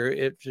next year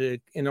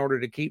in order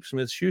to keep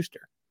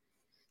Smith-Schuster.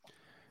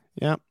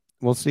 Yeah,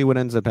 we'll see what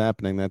ends up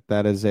happening.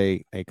 That is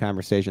a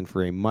conversation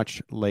for a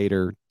much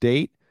later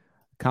date.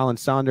 Colin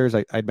Saunders,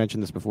 I'd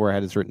mentioned this before. I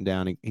had this written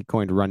down. He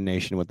coined Run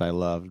Nation, what I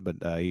loved, but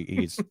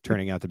he's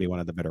turning out to be one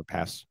of the better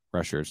pass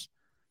rushers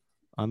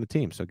on the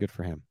team. So good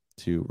for him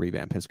to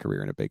revamp his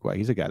career in a big way.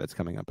 He's a guy that's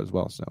coming up as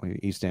well, so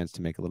he stands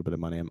to make a little bit of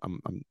money.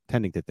 I'm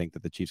tending to think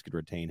that the Chiefs could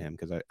retain him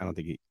because I don't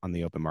think on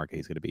the open market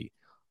he's going to be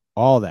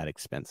all that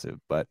expensive,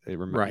 but it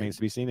remains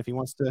to be seen if he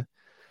wants to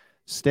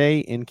stay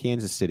in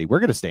Kansas City. We're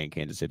going to stay in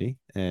Kansas City,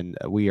 and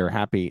we are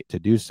happy to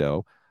do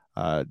so.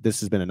 This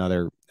has been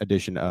another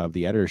edition of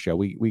the Editor Show.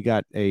 We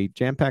got a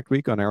jam-packed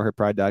week on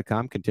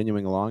arrowheadpride.com,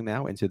 continuing along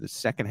now into the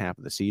second half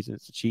of the season.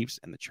 It's the Chiefs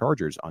and the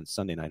Chargers on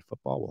Sunday Night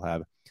Football. We'll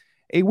have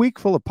a week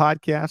full of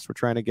podcasts. We're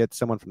trying to get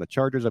someone from the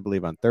Chargers, I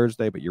believe, on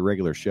Thursday, but your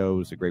regular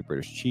shows, the Great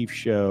British Chiefs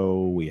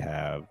Show. We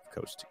have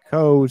Coast to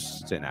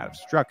Coast and Out of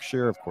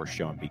Structure. Of course,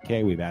 Show and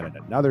BK. We've added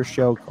another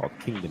show called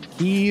Kingdom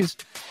Keys,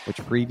 which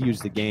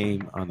previews the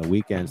game on the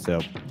weekend. So,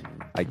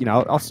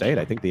 I'll say it.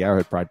 I think the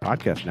Arrowhead Pride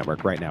Podcast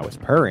Network right now is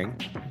purring,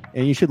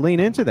 and you should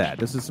lean into that.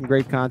 This is some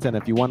great content.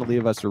 If you want to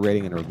leave us a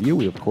rating and a review,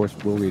 we, of course,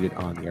 will read it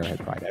on the Arrowhead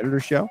Pride Editor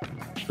Show.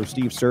 For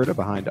Steve Serta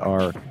behind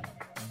our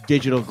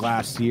digital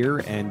glass here,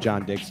 and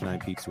John Dixon, I'm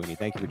Pete Sweeney.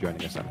 Thank you for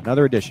joining us on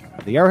another edition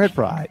of the Arrowhead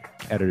Pride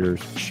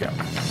Editors Show.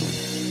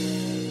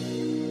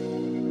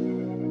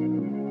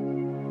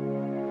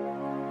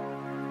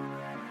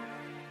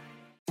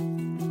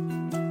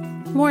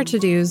 More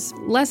to-dos,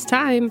 less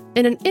time,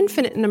 and an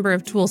infinite number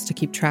of tools to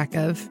keep track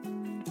of.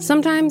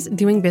 Sometimes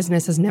doing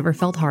business has never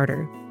felt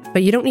harder,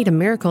 but you don't need a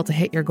miracle to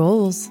hit your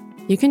goals.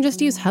 You can just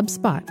use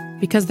HubSpot,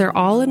 because their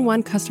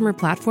all-in-one customer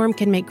platform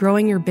can make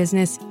growing your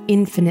business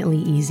infinitely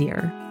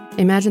easier.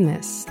 Imagine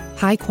this: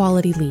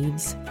 high-quality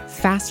leads,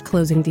 fast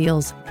closing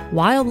deals,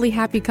 wildly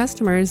happy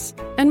customers,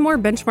 and more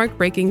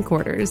benchmark-breaking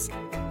quarters.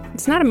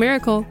 It's not a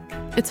miracle,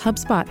 it's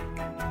HubSpot.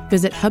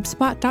 Visit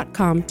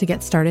HubSpot.com to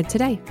get started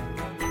today.